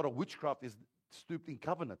 That's why a lot of witchcraft is stooped in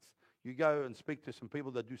covenants. You go and speak to some people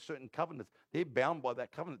that do certain covenants. They're bound by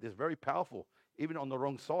that covenant. It's very powerful, even on the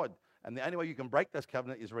wrong side. And the only way you can break this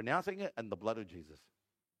covenant is renouncing it and the blood of Jesus.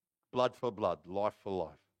 Blood for blood, life for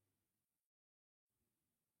life.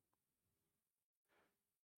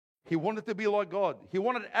 He wanted to be like God. He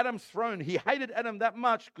wanted Adam's throne. He hated Adam that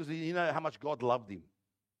much because you know how much God loved him.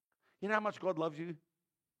 You know how much God loves you?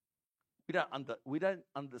 We don't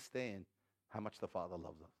understand how much the Father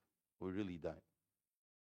loves us. We really don't.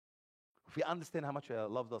 If we understand how much He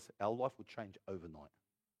loves us, our life would change overnight.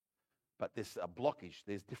 But there's a blockage.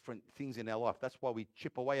 There's different things in our life. That's why we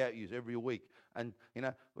chip away at you every week. And, you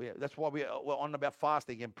know, that's why we're on about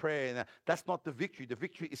fasting and prayer. And that's not the victory. The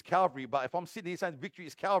victory is Calvary. But if I'm sitting here saying victory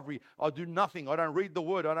is Calvary, I do nothing. I don't read the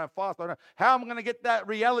Word. I don't fast. How am I going to get that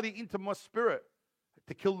reality into my spirit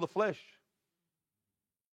to kill the flesh?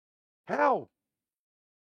 How?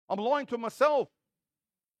 I'm lying to myself.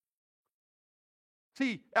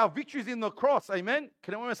 See, our victory is in the cross. Amen?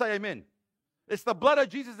 Can anyone say amen? It's the blood of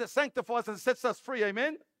Jesus that sanctifies and sets us free.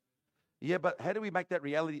 Amen? Yeah, but how do we make that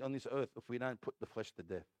reality on this earth if we don't put the flesh to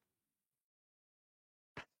death?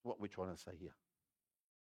 That's what we're trying to say here.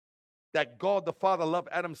 That God the Father loved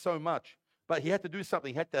Adam so much, but he had to do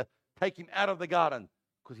something. He had to take him out of the garden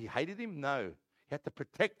because he hated him? No. He had to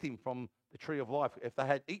protect him from the tree of life. If they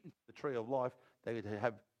had eaten the tree of life,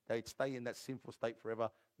 they'd stay in that sinful state forever,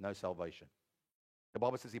 no salvation. The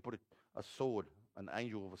Bible says he put a sword, an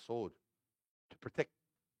angel of a sword, to protect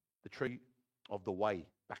the tree of the way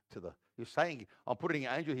back to the... He's saying, I'm putting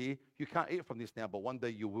an angel here. You can't eat from this now, but one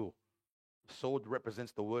day you will. The sword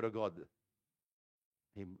represents the word of God.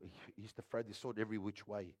 He used to throw this sword every which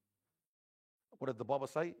way. What did the Bible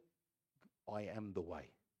say? I am the way.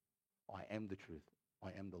 I am the truth.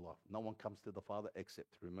 I am the life. No one comes to the Father except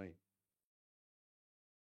through me.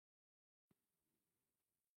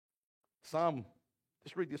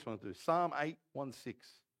 Just read this one too. Psalm 8:1-6.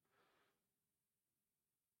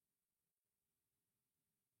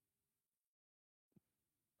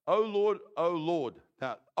 O Lord, O Lord.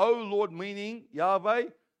 Now, O Lord meaning Yahweh,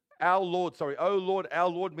 our Lord. Sorry, O Lord, our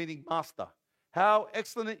Lord meaning Master. How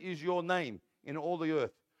excellent is your name in all the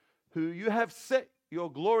earth, who you have set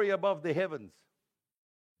your glory above the heavens.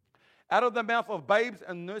 Out of the mouth of babes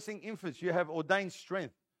and nursing infants, you have ordained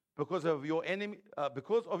strength because of your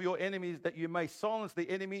enemies, that you may silence the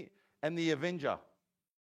enemy and the avenger.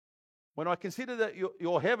 When I consider that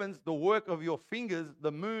your heavens, the work of your fingers,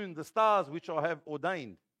 the moon, the stars, which I have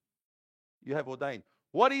ordained, you have ordained.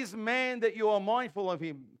 What is man that you are mindful of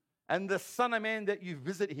him, and the Son of Man that you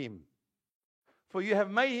visit him? For you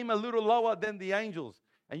have made him a little lower than the angels,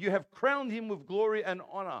 and you have crowned him with glory and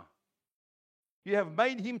honor. You have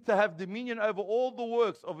made him to have dominion over all the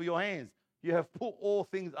works of your hands. You have put all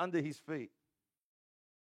things under his feet.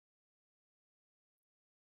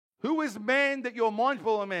 Who is man that you're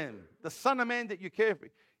mindful of man? The Son of Man that you care for.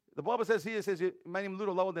 The Bible says here, it says you made him a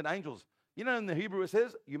little lower than angels. You know in the Hebrew it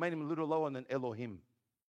says, you made him a little lower than Elohim.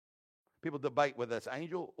 People debate whether it's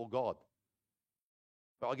angel or God.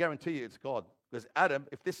 But I guarantee you it's God. Because Adam,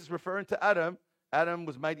 if this is referring to Adam, Adam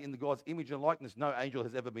was made in God's image and likeness. No angel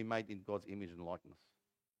has ever been made in God's image and likeness.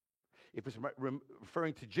 If it's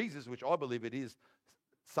referring to Jesus, which I believe it is,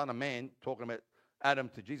 Son of Man, talking about Adam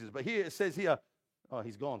to Jesus. But here it says here, oh,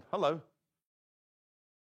 he's gone. Hello.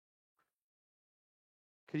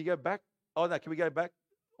 Can you go back? Oh, no, can we go back?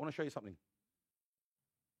 I want to show you something.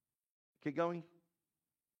 Keep going.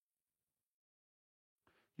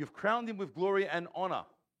 You've crowned him with glory and honor.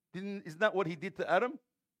 Isn't that what he did to Adam?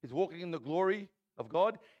 He's walking in the glory of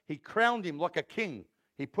God. He crowned him like a king.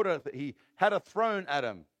 He had a throne,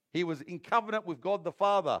 Adam. He was in covenant with God the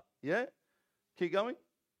Father. Yeah? Keep going.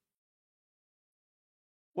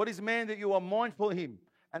 What is man that you are mindful of him,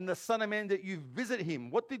 and the Son of Man that you visit him?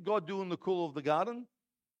 What did God do in the cool of the garden?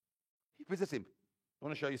 He visits him. I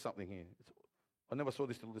want to show you something here. I never saw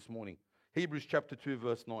this till this morning. Hebrews chapter 2,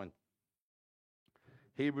 verse 9.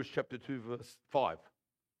 Hebrews chapter 2, verse 5.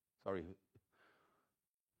 Sorry.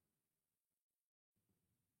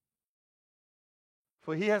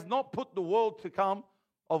 For he has not put the world to come,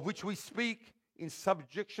 of which we speak, in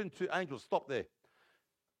subjection to angels. Stop there.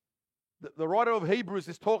 The writer of Hebrews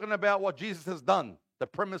is talking about what Jesus has done, the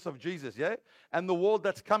premise of Jesus, yeah? And the world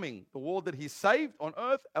that's coming, the world that he saved on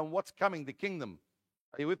earth, and what's coming, the kingdom.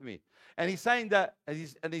 Are you with me? And he's saying that,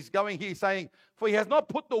 and he's going here saying, for he has not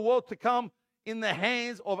put the world to come in the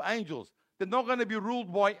hands of angels. They're not going to be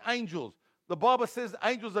ruled by angels. The Bible says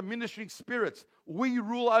angels are ministering spirits. We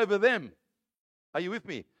rule over them. Are you with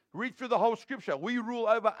me? Read through the whole scripture. We rule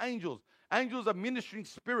over angels. Angels are ministering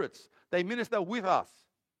spirits. They minister with us.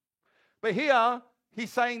 But here,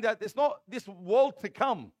 he's saying that it's not this world to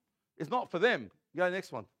come. It's not for them. Go to the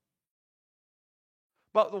next one.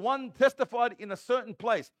 But the one testified in a certain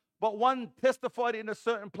place. But one testified in a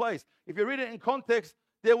certain place. If you read it in context,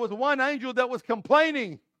 there was one angel that was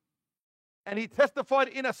complaining. And he testified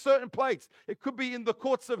in a certain place. It could be in the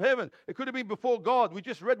courts of heaven. It could have been before God. We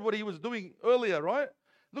just read what he was doing earlier, right?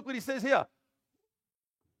 Look what he says here.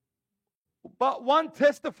 But one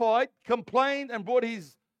testified, complained, and brought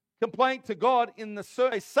his complaint to God in the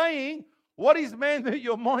survey, saying, what is man that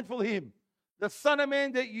you're mindful of him? The Son of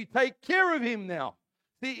Man that you take care of him now.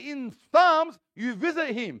 See, in Psalms, you visit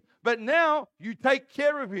him, but now you take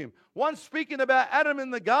care of him. One speaking about Adam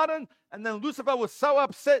in the garden, and then Lucifer was so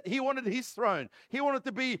upset, he wanted his throne. He wanted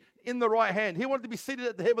to be in the right hand. He wanted to be seated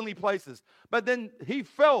at the heavenly places. But then he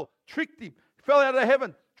fell, tricked him, fell out of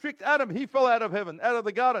heaven, tricked Adam. He fell out of heaven, out of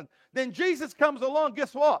the garden. Then Jesus comes along.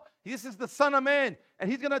 Guess what? This is the Son of Man,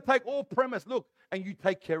 and he's going to take all premise. Look, and you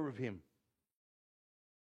take care of him.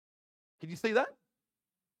 Can you see that?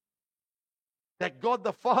 That God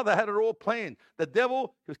the Father had it all planned. The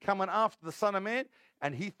devil was coming after the Son of Man,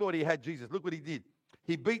 and he thought he had Jesus. Look what he did.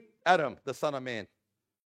 He beat Adam, the Son of Man.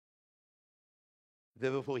 The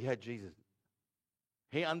devil thought he had Jesus.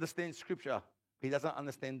 He understands Scripture. He doesn't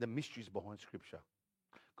understand the mysteries behind Scripture.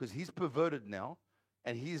 Because he's perverted now,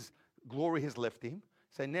 and his glory has left him.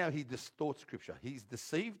 So now he distorts Scripture. He's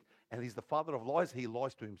deceived, and he's the father of lies. He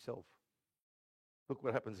lies to himself. Look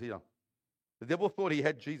what happens here. The devil thought he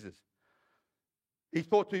had Jesus. He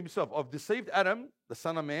thought to himself, I've deceived Adam, the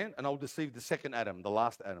Son of Man, and I'll deceive the second Adam, the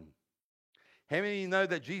last Adam. How many of you know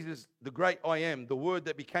that Jesus, the great I am, the Word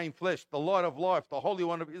that became flesh, the light of life, the Holy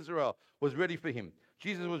One of Israel, was ready for him?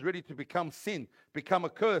 Jesus was ready to become sin, become a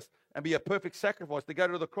curse, and be a perfect sacrifice, to go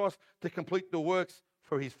to the cross to complete the works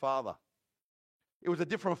for his Father. It was a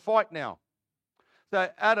different fight now. So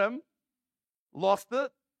Adam lost it.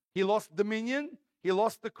 He lost dominion. He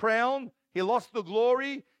lost the crown. He lost the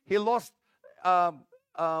glory. He lost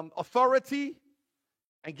authority.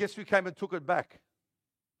 And guess who came and took it back?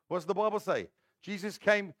 What does the Bible say? Jesus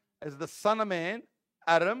came as the Son of Man,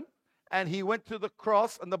 Adam, and he went to the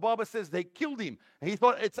cross, and the Bible says they killed him. And he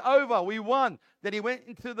thought, it's over, we won. Then he went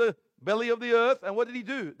into the belly of the earth, and what did he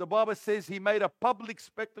do? The Bible says he made a public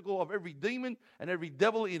spectacle of every demon and every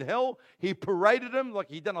devil in hell. He paraded them like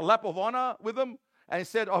he'd done a lap of honor with them, and he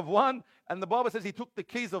said, I've won. And the Bible says he took the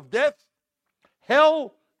keys of death,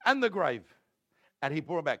 hell, and the grave, and he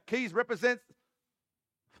brought them back. Keys represents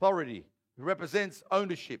authority, represents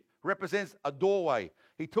ownership, represents a doorway.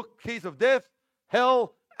 He took keys of death,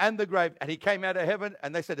 hell, and the grave, and he came out of heaven,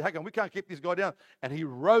 and they said, hang on, we can't keep this guy down. And he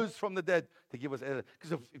rose from the dead to give us,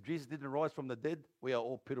 because if Jesus didn't rise from the dead, we are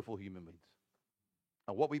all pitiful human beings.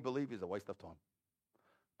 And what we believe is a waste of time.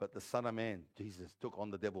 But the Son of Man, Jesus, took on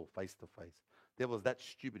the devil face to face. The devil's that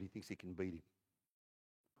stupid, he thinks he can beat him.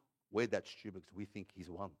 We're that stupid because we think he's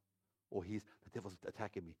won. Or the devil's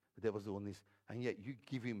attacking me. The devil's doing this. And yet you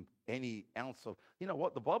give him any ounce of, you know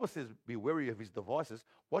what? The Bible says be wary of his devices.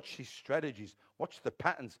 Watch his strategies. Watch the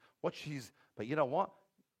patterns. But you know what?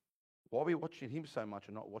 Why are we watching him so much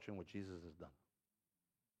and not watching what Jesus has done?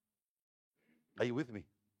 Are you with me?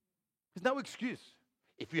 There's no excuse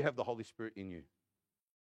if you have the Holy Spirit in you.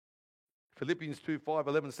 Philippians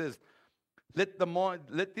 2:5-11 says,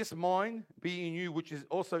 let this mind be in you, which is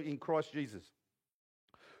also in Christ Jesus,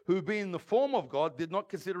 who being in the form of God did not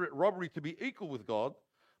consider it robbery to be equal with God,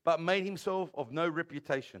 but made himself of no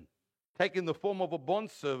reputation, taking the form of a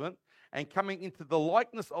bondservant and coming into the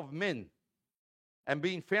likeness of men. And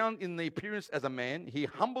being found in the appearance as a man, he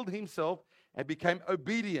humbled himself and became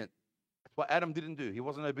obedient. That's what Adam didn't do. He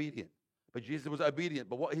wasn't obedient. But Jesus was obedient.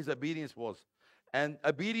 But what his obedience was, and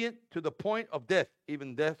obedient to the point of death,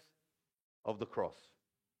 even death of the cross.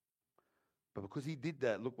 But because he did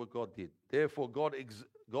that, look what God did. Therefore,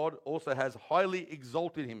 God also has highly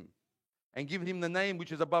exalted him and given him the name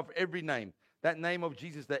which is above every name. That name of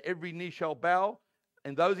Jesus, that every knee shall bow,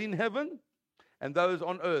 and those in heaven, and those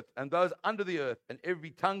on earth, and those under the earth, and every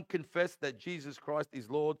tongue confess that Jesus Christ is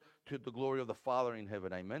Lord, to the glory of the Father in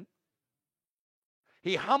heaven. Amen.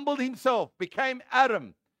 He humbled himself, became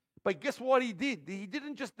Adam. But guess what he did? He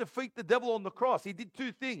didn't just defeat the devil on the cross. He did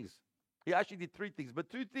two things. He actually did three things, but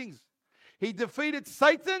two things. He defeated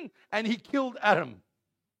Satan and he killed Adam.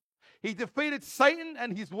 He defeated Satan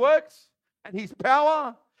and his works and his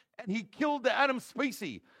power, and he killed the Adam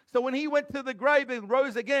species. So when he went to the grave and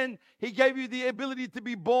rose again, he gave you the ability to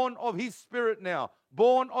be born of his spirit now,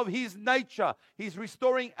 born of his nature. He's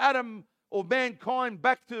restoring Adam or mankind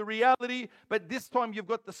back to reality, but this time you've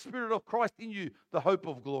got the Spirit of Christ in you, the hope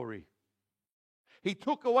of glory. He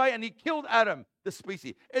took away and he killed Adam, the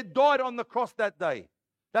species. It died on the cross that day.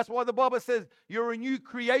 That's why the Bible says you're a new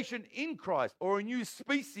creation in Christ, or a new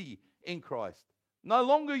species in Christ. No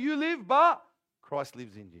longer you live, but Christ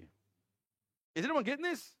lives in you. Is anyone getting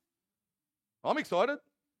this? I'm excited.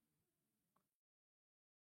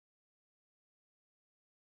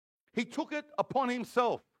 He took it upon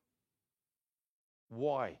himself.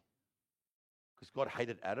 Why? Because God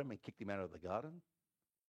hated Adam and kicked him out of the garden?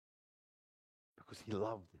 Because he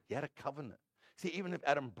loved it. He had a covenant. See, even if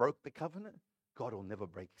Adam broke the covenant, God will never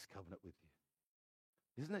break his covenant with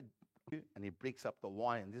you. Isn't it? And he breaks up the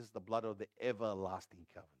wine. This is the blood of the everlasting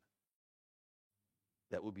covenant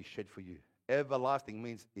that will be shed for you. Everlasting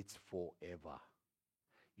means it's forever.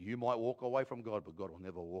 You might walk away from God, but God will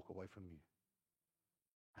never walk away from you.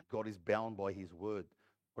 And God is bound by his word.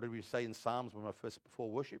 What did we say in Psalms when I first before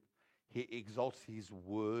worship? He exalts his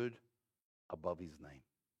word above his name.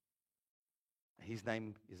 His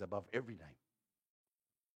name is above every name.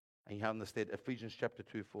 And you have instead Ephesians chapter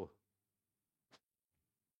 2:4.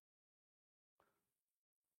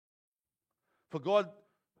 For God,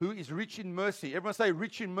 who is rich in mercy, everyone say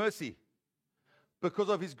rich in mercy, because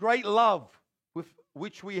of his great love with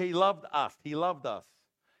which he loved us. He loved us.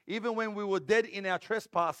 Even when we were dead in our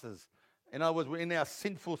trespasses, in other words, we're in our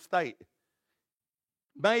sinful state,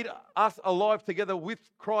 made us alive together with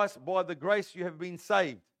Christ. By the grace you have been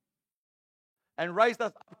saved, and raised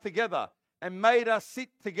us up together, and made us sit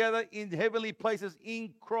together in heavenly places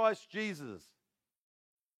in Christ Jesus,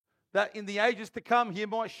 that in the ages to come he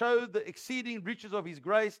might show the exceeding riches of his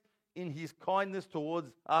grace in his kindness towards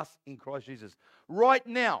us in Christ Jesus. Right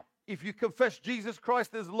now, if you confess Jesus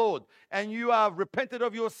Christ as Lord, and you are repented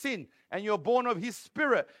of your sin, and you're born of his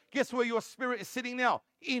Spirit, guess where your spirit is sitting now?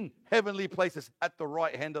 In heavenly places at the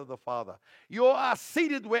right hand of the Father. You are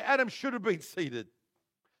seated where Adam should have been seated.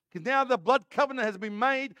 Because now the blood covenant has been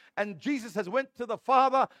made, and Jesus has went to the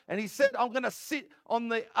Father, and he said, I'm going to sit on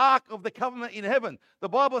the ark of the covenant in heaven. The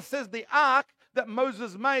Bible says the ark that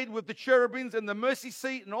Moses made with the cherubims and the mercy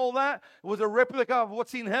seat and all that was a replica of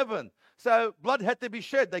what's in heaven. So blood had to be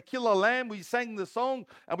shed. They kill a lamb, we sang the song,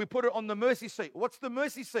 and we put it on the mercy seat. What's the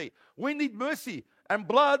mercy seat? We need mercy, and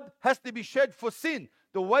blood has to be shed for sin.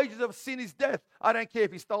 The wages of sin is death. I don't care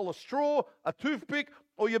if you stole a straw, a toothpick,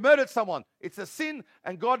 or you murdered someone. It's a sin,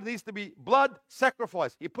 and God needs to be blood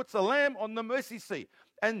sacrifice. He puts a lamb on the mercy seat,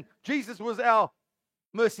 and Jesus was our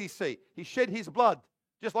mercy seat. He shed his blood,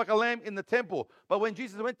 just like a lamb in the temple. But when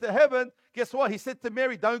Jesus went to heaven, guess what? He said to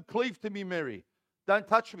Mary, don't cleave to me, Mary. Don't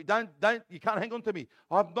touch me. You can't hang on to me.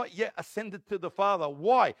 I've not yet ascended to the Father.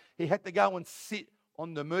 Why? He had to go and sit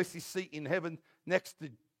on the mercy seat in heaven next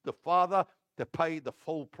to the Father to pay the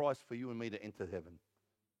full price for you and me to enter heaven.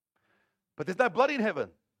 But there's no blood in heaven.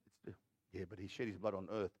 Yeah, but he shed his blood on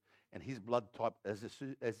earth. And his blood type, as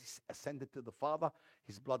he ascended to the Father,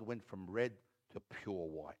 his blood went from red to pure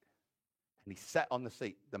white. And he sat on the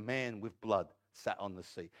seat. The man with blood sat on the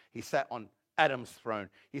seat. He sat on Adam's throne.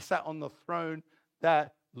 He sat on the throne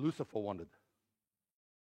that Lucifer wanted.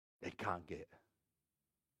 They can't get.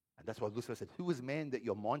 And that's why Lucifer said, who is man that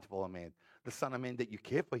you're mindful of man? The Son of Man that you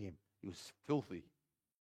care for him. He was filthy.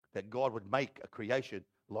 That God would make a creation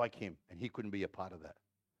like him, and he couldn't be a part of that.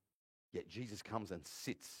 Yet Jesus comes and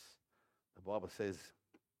sits. The Bible says,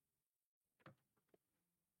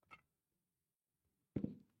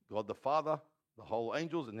 God the Father, the whole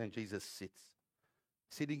angels, and then Jesus sits.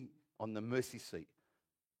 Sitting on the mercy seat.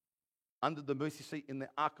 Under the mercy seat in the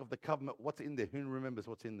Ark of the Covenant, what's in there? Who remembers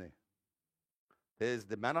what's in there? There's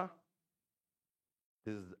the manna.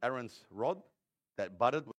 There's Aaron's rod that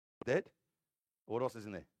budded with dead. What else is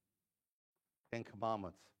in there? 10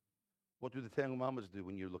 Commandments. What do the 10 Commandments do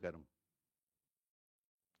when you look at them?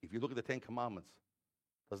 If you look at the 10 Commandments,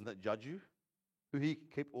 doesn't that judge you? Who here can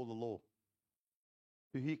keep all the law?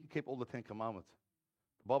 Who here can keep all the 10 Commandments?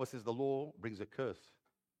 The Bible says the law brings a curse.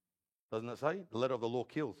 Doesn't it say? The letter of the law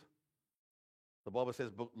kills. The Bible says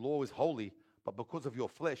law is holy, but because of your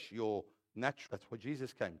flesh, your natural, that's why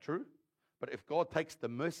Jesus came. True? But if God takes the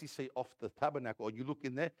mercy seat off the tabernacle, or you look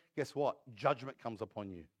in there, guess what? Judgment comes upon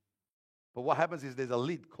you. But what happens is there's a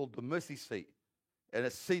lid called the mercy seat. and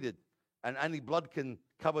it's seated, and only blood can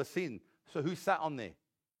cover sin. So who sat on there?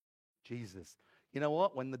 Jesus. You know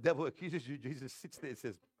what? When the devil accuses you, Jesus sits there and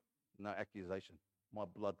says, no accusation. My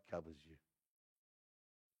blood covers you.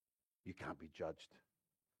 You can't be judged.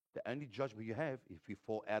 The only judgment you have if you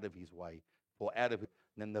fall out of his way, fall out of it,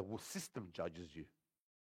 then the system judges you.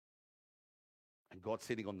 And God's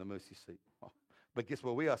sitting on the mercy seat. Oh, but guess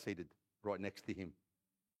where we are seated? Right next to him.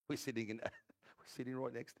 We're sitting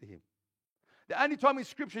right next to him. The only time in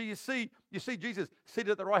Scripture you see Jesus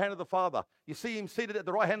seated at the right hand of the Father. You see him seated at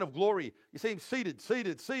the right hand of glory. You see him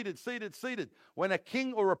seated. When a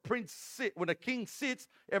king or a prince when a king sits,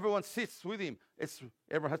 everyone sits with him.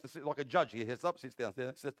 Everyone has to sit like a judge. He sits up, sits down,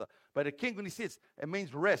 sits down. But a king, when he sits, it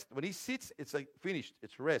means rest. When he sits, it's like finished.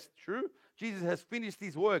 It's rest. True? Jesus has finished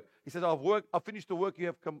his work. He said, I've finished the work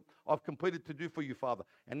I've completed to do for you, Father.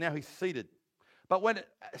 And now he's seated. But when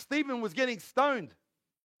Stephen was getting stoned,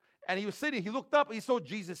 and he was sitting, he looked up and he saw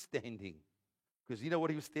Jesus standing. Because you know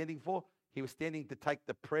what he was standing for? He was standing to take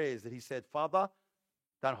the prayers that he said, Father,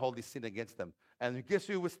 don't hold this sin against them. And guess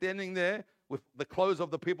who was standing there with the clothes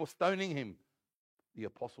of the people stoning him? The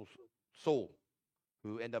Apostle Saul,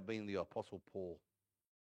 who ended up being the Apostle Paul.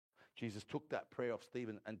 Jesus took that prayer of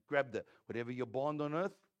Stephen and grabbed it. Whatever you bind on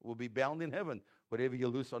earth will be bound in heaven. Whatever you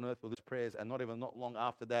loose on earth will loose prayers. And not long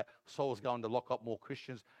after that, Saul's going to lock up more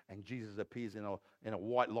Christians, and Jesus appears in a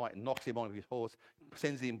white light and knocks him on his horse,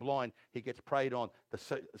 sends him blind. He gets prayed on.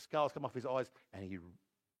 The scales come off his eyes, and he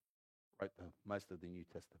wrote most of the New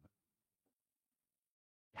Testament.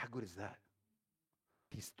 How good is that?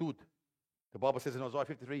 He stood. The Bible says in Isaiah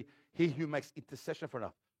 53, he who makes intercession for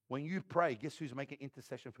us. When you pray, guess who's making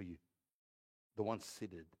intercession for you? The one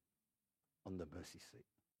seated on the mercy seat.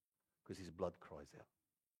 Because his blood cries out.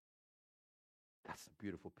 That's a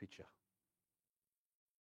beautiful picture.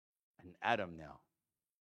 And Adam now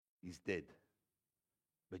is dead.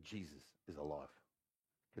 But Jesus is alive.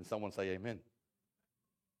 Can someone say amen?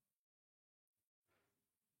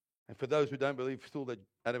 And for those who don't believe still that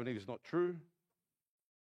Adam and Eve is not true,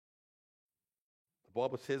 the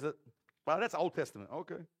Bible says it. Well, that's Old Testament.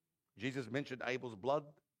 Okay. Jesus mentioned Abel's blood.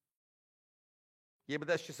 Yeah, but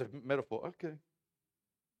that's just a metaphor. Okay.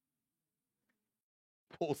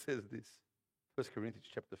 Paul says this, 1 Corinthians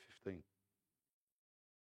chapter 15.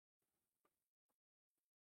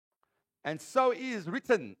 And so it is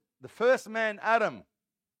written, the first man, Adam,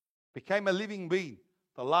 became a living being.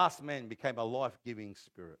 The last man became a life-giving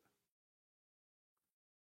spirit.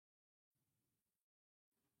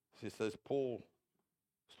 So is Paul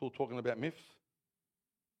still talking about myths?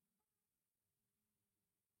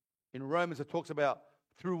 In Romans, it talks about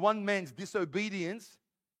through one man's disobedience,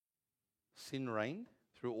 sin reigned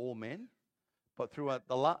through all men, but through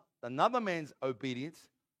another man's obedience,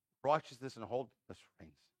 righteousness and holiness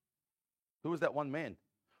reigns. Who was that one man?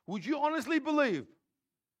 Would you honestly believe?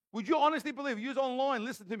 Use online,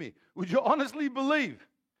 listen to me. Would you honestly believe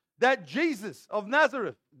that Jesus of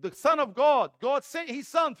Nazareth, the Son of God, God sent his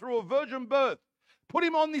Son through a virgin birth, put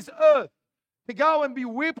him on this earth to go and be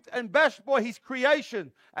whipped and bashed by his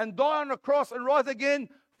creation and die on a cross and rise again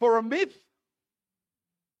for a myth?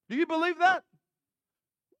 Do you believe that?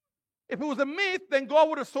 If it was a myth, then God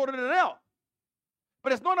would have sorted it out.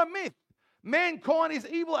 But it's not a myth. Mankind is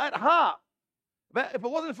evil at heart. But if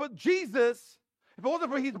it wasn't for Jesus, if it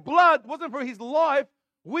wasn't for his blood, wasn't for his life,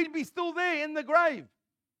 we'd be still there in the grave.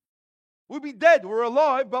 We'd be dead. We're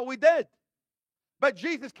alive, but we're dead. But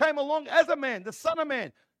Jesus came along as a man, the Son of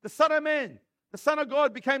Man, the Son of Man. The Son of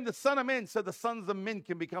God became the Son of Man, so the sons of men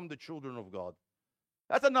can become the children of God.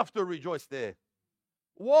 That's enough to rejoice there.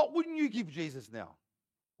 What wouldn't you give Jesus now?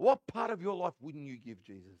 What part of your life wouldn't you give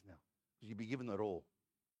Jesus now? Because you'd be given it all.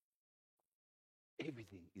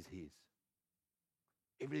 Everything is his.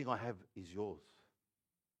 Everything I have is yours.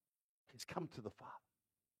 He's come to the Father.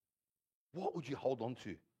 What would you hold on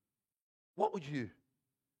to? What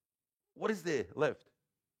is there left?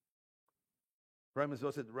 Romans, I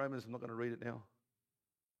said Romans, I'm not going to read it now.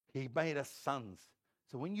 He made us sons.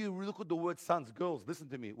 So when you look at the word sons, girls, listen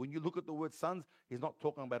to me. When you look at the word sons, he's not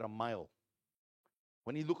talking about a male.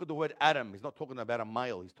 When you look at the word Adam, he's not talking about a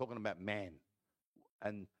male. He's talking about man.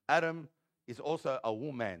 And Adam is also a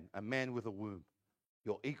woman, a man with a womb.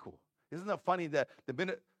 You're equal. Isn't it funny that the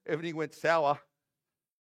minute everything went sour,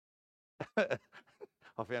 I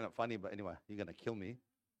found it funny, but anyway, you're going to kill me.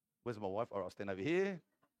 Where's my wife? All right, I'll stand over here.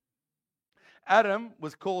 Adam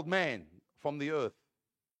was called man from the earth.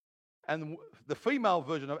 And the female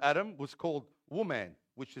version of Adam was called woman,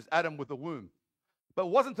 which is Adam with a womb. But it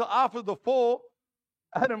wasn't until after the fall,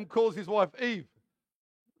 Adam calls his wife Eve,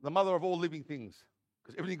 the mother of all living things.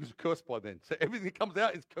 Because everything was cursed by then. So everything that comes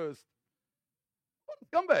out is cursed.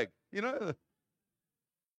 Scumbag, you know.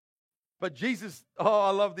 But Jesus, oh,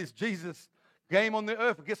 I love this. Jesus came on the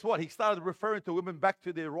earth. Guess what? He started referring to women back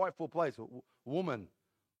to their rightful place. Woman,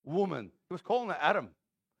 woman. He was calling her Adam,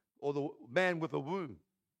 or the man with a womb.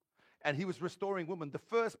 And he was restoring women. The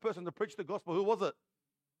first person to preach the gospel, who was it?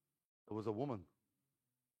 It was a woman.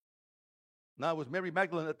 No, it was Mary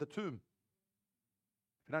Magdalene at the tomb.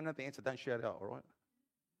 If you don't know the answer, don't shout out, all right?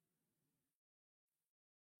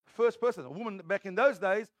 First person, a woman back in those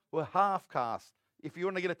days were half caste. If you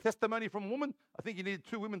want to get a testimony from a woman, I think you need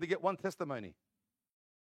 2 women to get 1 testimony.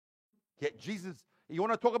 Yet Jesus, you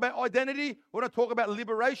want to talk about identity? You want to talk about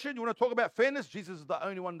liberation? You want to talk about fairness? Jesus is the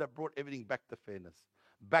only one that brought everything back to fairness.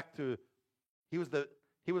 Back to, he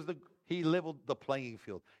leveled the playing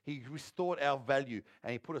field. He restored our value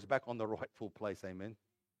and he put us back on the rightful place. Amen.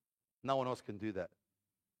 No one else can do that.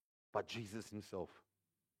 But Jesus himself.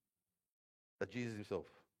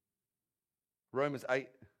 Romans 8,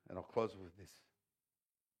 and I'll close with this.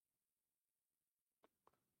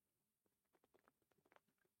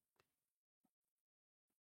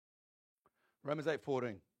 Romans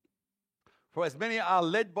 8:14. For as many are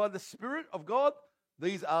led by the Spirit of God,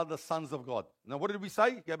 these are the sons of God. Now, what did we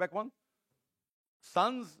say? Go back one.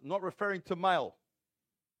 Sons, not referring to male,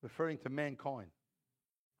 referring to mankind.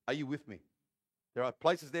 Are you with me? There are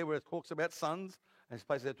places there where it talks about sons, and there's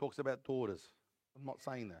places that talks about daughters. I'm not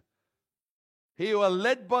saying that. He who are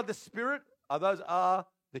led by the Spirit, those are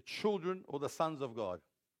the children or the sons of God.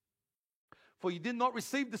 For you did not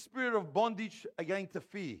receive the spirit of bondage again to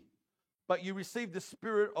fear, but you received the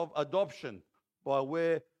spirit of adoption, by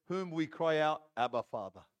whom we cry out, Abba,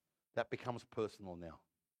 Father. That becomes personal now.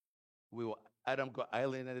 Adam got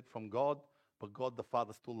alienated from God, but God the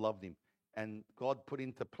Father still loved him. And God put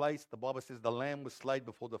into place, the Bible says the lamb was slain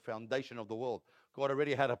before the foundation of the world. God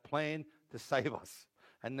already had a plan to save us.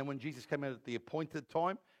 And then when Jesus came out at the appointed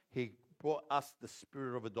time, he brought us the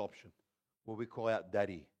spirit of adoption, where we call out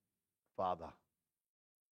Daddy, Father,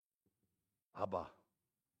 Abba,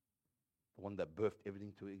 the one that birthed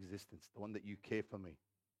everything to existence, the one that you care for me.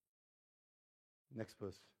 Next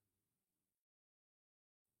verse.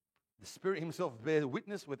 The Spirit himself bears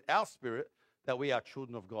witness with our spirit that we are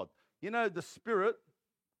children of God. You know, the Spirit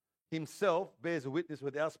himself bears a witness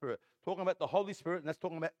with our spirit. Talking about the Holy Spirit, and that's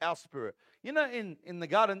talking about our spirit. You know, in the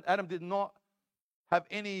garden, Adam did not have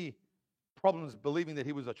any problems believing that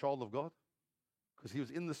he was a child of God, because he was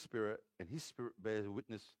in the Spirit, and his spirit bears a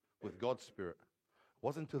witness with God's Spirit. It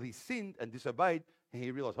wasn't until he sinned and disobeyed, and he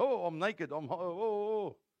realized, oh, I'm naked,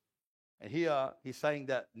 oh. And here he's saying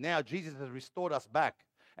that now Jesus has restored us back.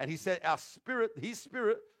 And he said our spirit, his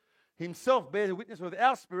spirit himself bears witness with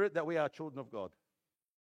our spirit that we are children of God.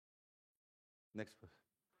 Next verse.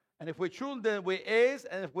 And if we're children, then we're heirs.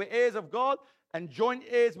 And if we're heirs of God and joint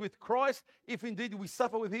heirs with Christ, if indeed we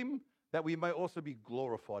suffer with him, that we may also be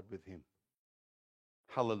glorified with him.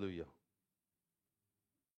 Hallelujah.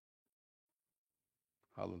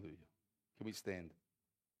 Hallelujah. Can we stand?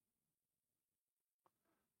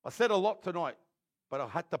 I said a lot tonight, but I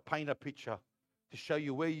had to paint a picture to show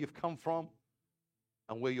you where you've come from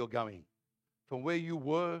and where you're going. From where you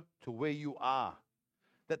were to where you are.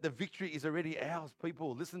 That the victory is already ours,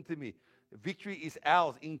 people. Listen to me. The victory is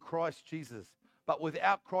ours in Christ Jesus. But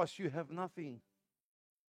without Christ, you have nothing.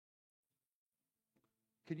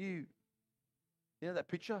 Can you know that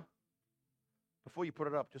picture? Before you put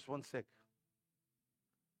it up, just one sec.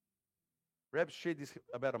 Rab shared this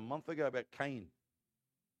about a month ago about Cain.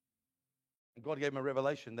 And God gave him a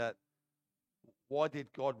revelation that why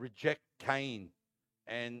did God reject Cain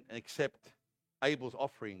and accept Abel's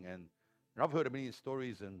offering? And I've heard a million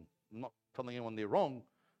stories, and I'm not telling anyone they're wrong,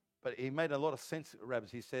 but he made a lot of sense,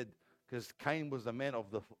 Rabs. He said, because Cain was a man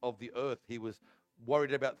of the earth. He was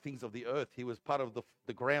worried about things of the earth. He was part of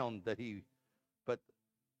the ground but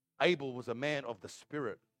Abel was a man of the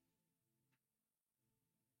spirit.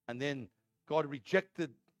 And then God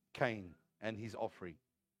rejected Cain and his offering.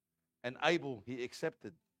 And Abel, he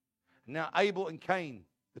accepted. Now Abel and Cain,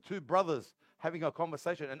 the two brothers, having a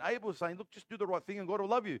conversation. And Abel was saying, look, just do the right thing and God will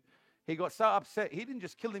love you. He got so upset. He didn't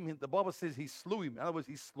just kill him. The Bible says he slew him. In other words,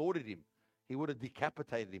 he slaughtered him. He would have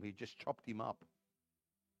decapitated him. He just chopped him up.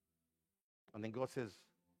 And then God says,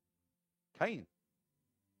 Cain,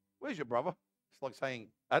 where's your brother? It's like saying,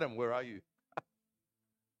 Adam, where are you?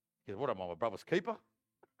 He goes, what am I, my brother's keeper?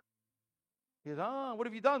 He goes, what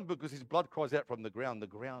have you done? Because his blood cries out from the ground. The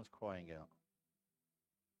ground's crying out.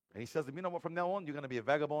 And he says, you know what, from now on, you're going to be a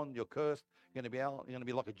vagabond, you're cursed, you're going to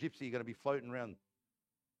be like a gypsy, you're going to be floating around.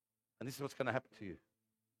 And this is what's going to happen to you.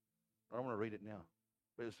 I don't want to read it now,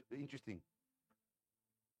 but it's interesting.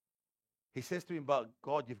 He says to him, but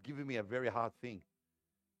God, you've given me a very hard thing.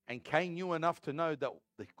 And Cain knew enough to know that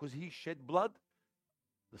because he shed blood,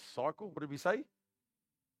 the cycle, what did we say?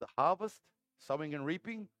 The harvest, sowing and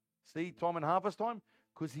reaping, seed time and harvest time,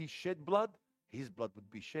 because he shed blood, his blood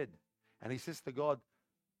would be shed. And he says to God,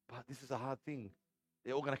 but this is a hard thing.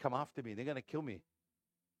 They're all going to come after me. They're going to kill me.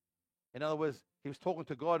 In other words, he was talking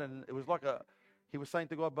to God, and it was like he was saying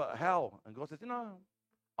to God, but how? And God says,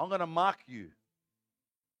 I'm going to mark you.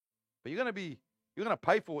 But you're going to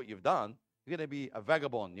pay for what you've done. You're going to be a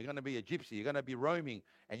vagabond. You're going to be a gypsy. You're going to be roaming,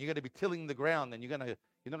 and you're going to be tilling the ground, and you're not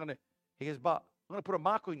going to. He goes, but I'm going to put a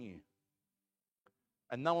mark on you,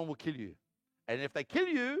 and no one will kill you. And if they kill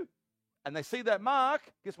you, and they see that mark,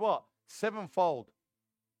 guess what? Sevenfold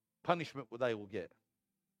punishment they will get.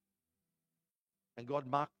 And God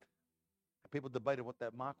marked. And people debated what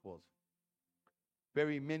that mark was.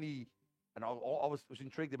 Very many, and I was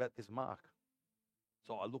intrigued about this mark,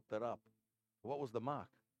 so I looked that up. What was the mark?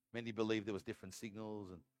 Many believed there was different signals,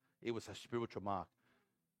 and it was a spiritual mark.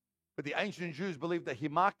 But the ancient Jews believed that he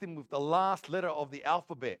marked him with the last letter of the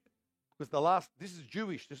alphabet. Because this is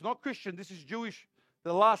Jewish. This is not Christian. This is Jewish.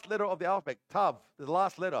 The last letter of the alphabet, Tav, the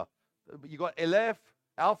last letter. You got Aleph,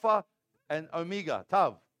 Alpha, and Omega,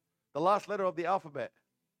 Tav, the last letter of the alphabet.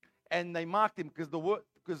 And they marked him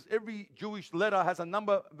because every Jewish letter has a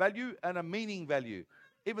number value and a meaning value.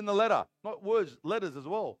 Even the letter, not words, letters as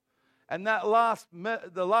well. And the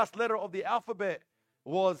last letter of the alphabet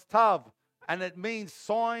was Tav, and it means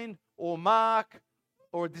sign or mark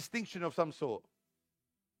or a distinction of some sort.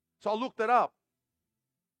 So I looked it up.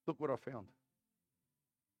 Look what I found.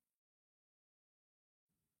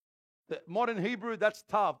 The modern Hebrew, that's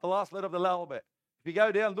Tav, the last letter of the alphabet. If you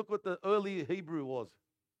go down, look what the early Hebrew was.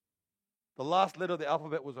 The last letter of the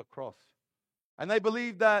alphabet was a cross. And they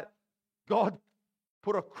believed that God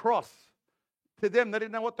put a cross. To them, they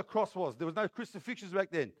didn't know what the cross was. There was no crucifixions back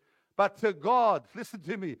then. But to God, listen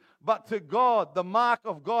to me, but to God, the mark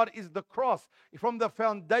of God is the cross. From the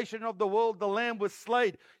foundation of the world, the Lamb was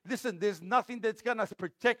slain. Listen, there's nothing that's going to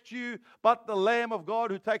protect you but the Lamb of God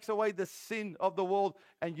who takes away the sin of the world,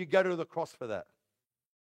 and you go to the cross for that.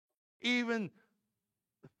 Even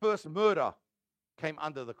the first murder came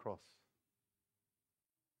under the cross.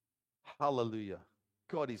 Hallelujah.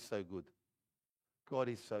 God is so good. God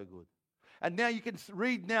is so good. And now you can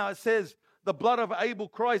read now, it says, the blood of Abel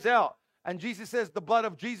cries out. And Jesus says the blood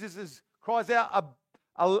of Jesus cries out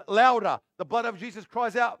a louder. The blood of Jesus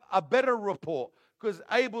cries out a better report. Because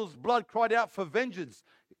Abel's blood cried out for vengeance.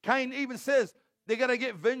 Cain even says, they're going to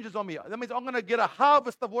get vengeance on me. That means I'm going to get a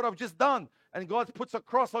harvest of what I've just done. And God puts a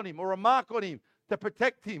cross on him or a mark on him to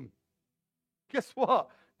protect him. Guess what?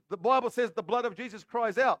 The Bible says the blood of Jesus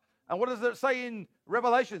cries out. And what does it say in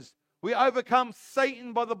Revelations? We overcome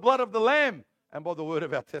Satan by the blood of the Lamb and by the word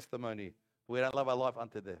of our testimony. We don't love our life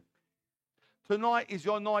unto death. Tonight is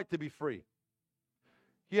your night to be free.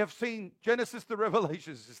 You have seen Genesis to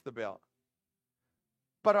Revelations just about.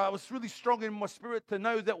 But I was really strong in my spirit to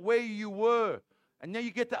know that where you were. And now you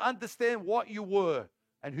get to understand what you were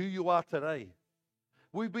and who you are today.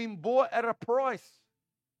 We've been bought at a price.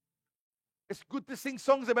 It's good to sing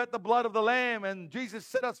songs about the blood of the Lamb and Jesus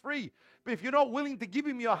set us free. But if you're not willing to give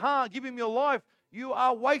him your heart, give him your life, you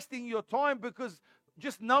are wasting your time, because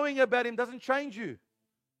just knowing about him doesn't change you.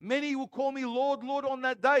 Many will call me Lord, Lord on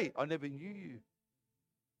that day. I never knew you.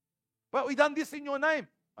 But we done this in your name.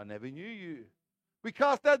 I never knew you. We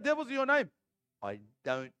cast out devils in your name. I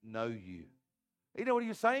don't know you. You know what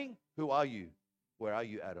you're saying? Who are you? Where are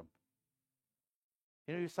you, Adam?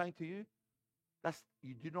 You know what he's saying to you?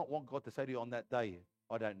 You do not want God to say to you on that day,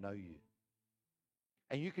 I don't know you.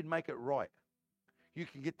 And you can make it right. You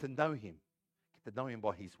can get to know him. Get to know him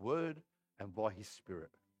by his word and by his spirit.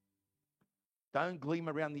 Don't gleam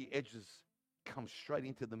around the edges. Come straight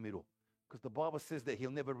into the middle. Because the Bible says that he'll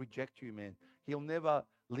never reject you, man. He'll never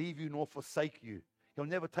leave you nor forsake you. He'll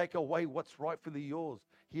never take away what's rightfully yours.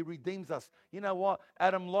 He redeems us. You know what?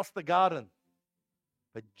 Adam lost the garden.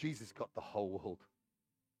 But Jesus got the whole world.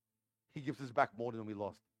 He gives us back more than we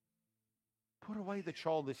lost. Put away the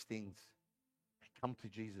childish things and come to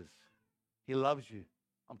Jesus. He loves you.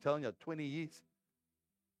 I'm telling you, 20 years.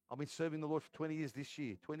 I've been serving the Lord for 20 years this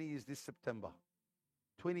year, 20 years this September.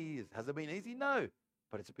 20 years. Has it been easy? No.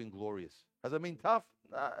 But it's been glorious. Has it been tough?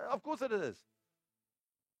 Of course it is.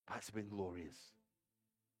 But it's been glorious.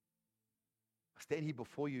 I stand here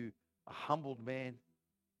before you, a humbled man,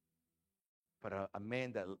 but a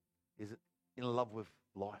man that is in love with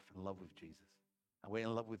life, in love with Jesus. And we're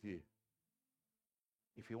in love with you.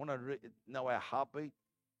 If you want to know our heartbeat,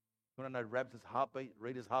 you want to know Rab's heartbeat,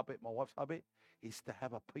 Rita's heartbeat, my wife's heartbeat, is to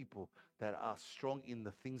have a people that are strong in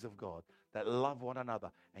the things of God, that love one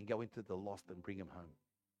another and go into the lost and bring them home.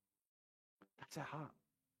 That's our heart.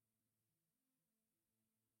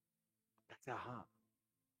 That's our heart.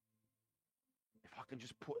 If I can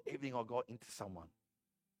just put everything I got into someone.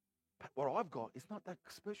 But what I've got is not that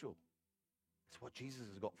special. It's what Jesus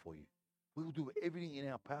has got for you. We will do everything in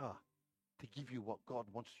our power to give you what God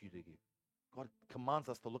wants you to give. God commands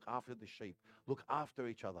us to look after the sheep, look after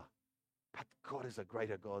each other. But God is a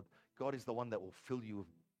greater God. God is the one that will fill you with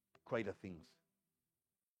greater things.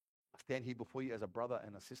 I stand here before you as a brother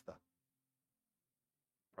and a sister.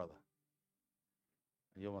 Brother.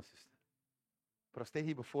 And you're my sister. But I stand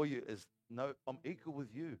here before you as, no, I'm equal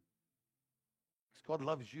with you. Because God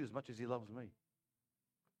loves you as much as he loves me.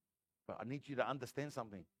 But I need you to understand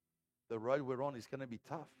something. The road we're on is going to be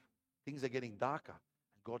tough. Things are getting darker.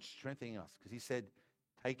 God's strengthening us because he said,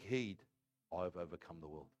 take heed, I have overcome the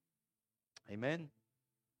world. Amen.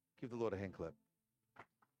 Give the Lord a hand clap.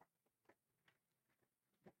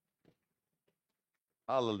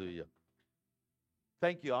 Hallelujah.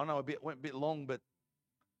 Thank you. I know went a bit long, but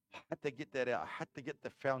I had to get that out. I had to get the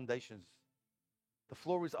foundations. The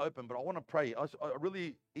floor is open, but I want to pray. I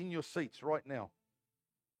really, in your seats right now,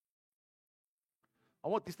 I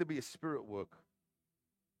want this to be a spirit work.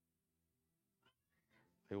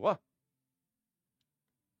 Hey, what?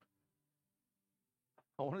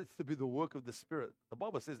 I want it to be the work of the Spirit. The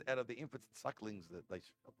Bible says out of the infants and sucklings that they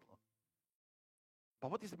shall. I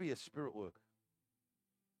want this to be a spirit work.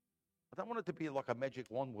 I don't want it to be like a magic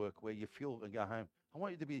wand work where you feel and go home. I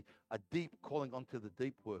want it to be a deep calling onto the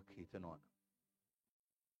deep work here tonight.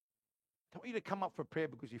 I don't want you to come up for prayer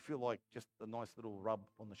because you feel like just a nice little rub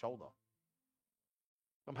on the shoulder.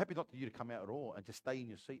 I'm happy not for you to come out at all and just stay in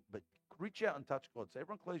your seat, but reach out and touch God. So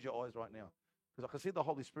everyone close your eyes right now. Because I can see the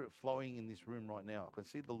Holy Spirit flowing in this room right now. I can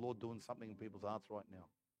see the Lord doing something in people's hearts right now.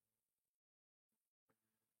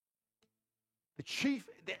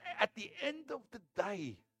 At the end of the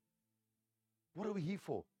day, what are we here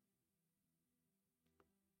for?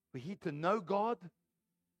 We're here to know God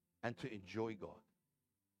and to enjoy God.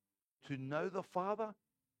 To know the Father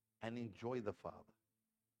and enjoy the Father.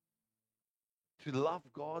 To love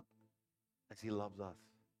God as he loves us.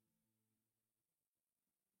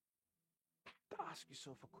 To ask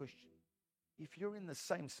yourself a question. If you're in the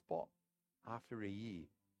same spot after a year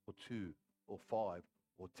or 2 or 5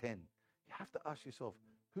 or 10, you have to ask yourself,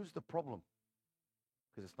 who's the problem?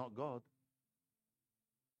 Because it's not God.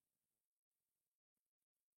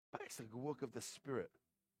 But it's the work of the Spirit.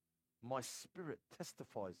 My spirit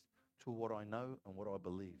testifies to what I know and what I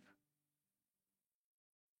believe.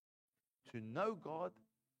 To know God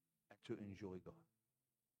and to enjoy God.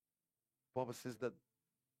 The Bible says that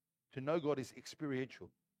to know God is experiential.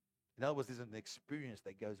 In other words, there's an experience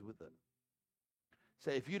that goes with it.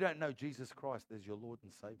 So if you don't know Jesus Christ as your Lord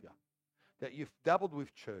and Savior, that you've dabbled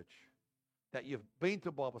with church, that you've been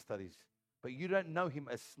to Bible studies, but you don't know him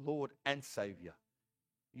as Lord and Savior.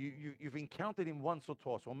 You've encountered him once or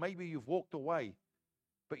twice, or maybe you've walked away,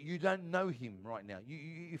 but you don't know him right now.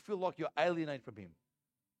 You feel like you're alienated from him.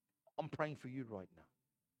 I'm praying for you right now.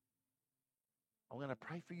 I'm going to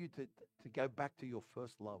pray for you to go back to your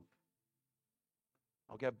first love.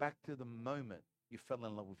 I'll go back to the moment you fell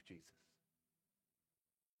in love with Jesus.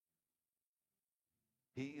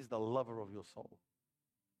 He is the lover of your soul.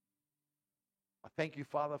 I thank you,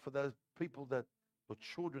 Father, for those people or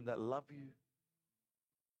children that love you,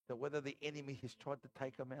 that whether the enemy has tried to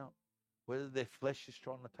take them out, whether their flesh is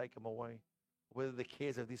trying to take them away, whether the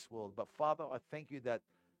cares of this world. But Father, I thank you that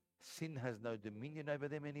sin has no dominion over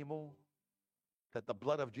them anymore, that the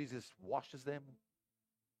blood of Jesus washes them.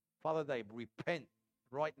 Father, they repent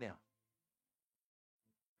right now.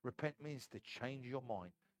 Repent means to change your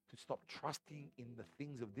mind, to stop trusting in the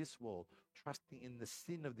things of this world, trusting in the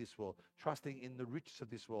sin of this world, trusting in the riches of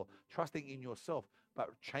this world, trusting in yourself, but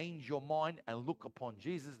change your mind and look upon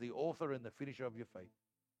Jesus, the author and the finisher of your faith.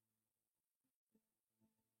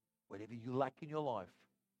 Whatever you lack in your life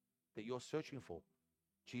that you're searching for,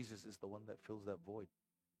 Jesus is the one that fills that void.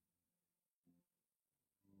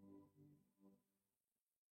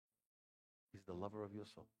 He's the lover of your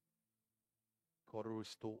soul. God will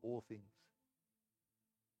restore all things.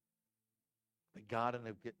 The Garden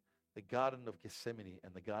of Gethsemane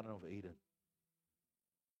and the Garden of Eden.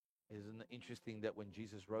 Isn't it interesting that when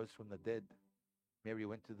Jesus rose from the dead, Mary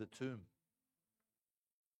went to the tomb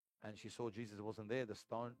and she saw Jesus wasn't there. The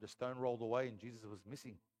stone rolled away and Jesus was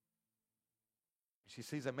missing. She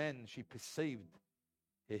sees a man and she perceived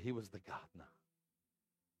he was the gardener.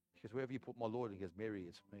 She goes, wherever you put my Lord? He goes, Mary,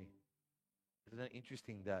 it's me. Isn't it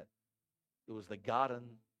interesting that it was the garden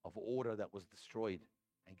of order that was destroyed,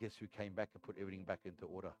 and guess who came back and put everything back into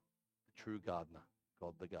order? The true gardener,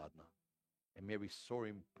 God the gardener. And Mary saw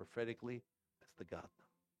him prophetically the gardener.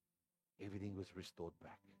 Everything was restored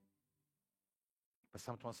back. But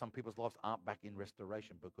sometimes some people's lives aren't back in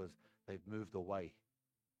restoration because they've moved away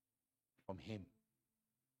from Him.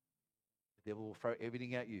 The devil will throw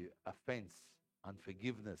everything at you: offense,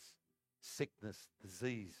 unforgiveness, sickness,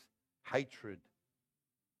 disease, hatred.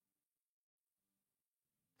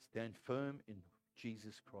 Stand firm in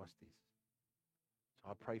Jesus Christ is.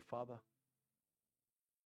 So I pray, Father,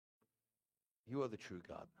 you are the true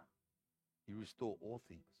gardener. You restore all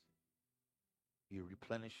things. You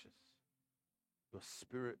replenish us. Your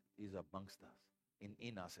Spirit is amongst us,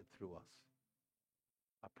 in us and through us.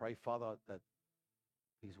 I pray, Father, that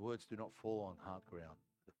these words do not fall on hard ground.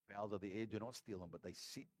 The fowls of the air do not steal them, but they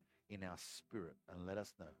sit in our spirit and let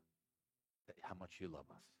us know that how much you love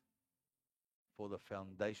us. For the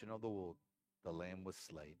foundation of the world, the Lamb was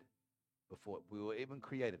slain. Before we were even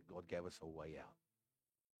created, God gave us a way out.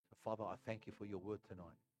 So, Father, I thank you for your word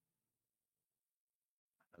tonight.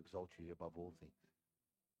 I exalt you above all things.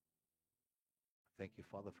 I thank you,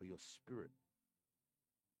 Father, for your Spirit.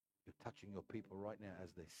 You're touching your people right now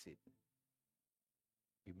as they sit.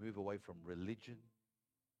 You move away from religion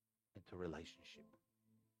into relationship.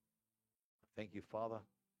 I thank you, Father,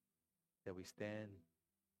 that we stand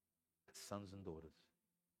as sons and daughters.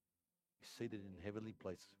 You're seated in heavenly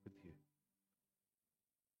places with you.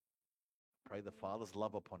 Pray the Father's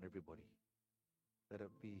love upon everybody. Let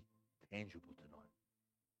it be tangible tonight.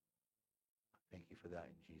 I thank you for that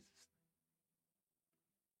in Jesus' name.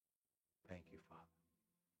 Thank you, Father.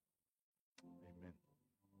 Amen.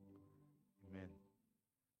 Amen.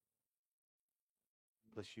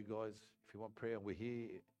 Bless you guys. If you want prayer, we're here.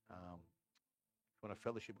 If you want a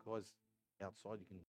fellowship, guys, outside, you can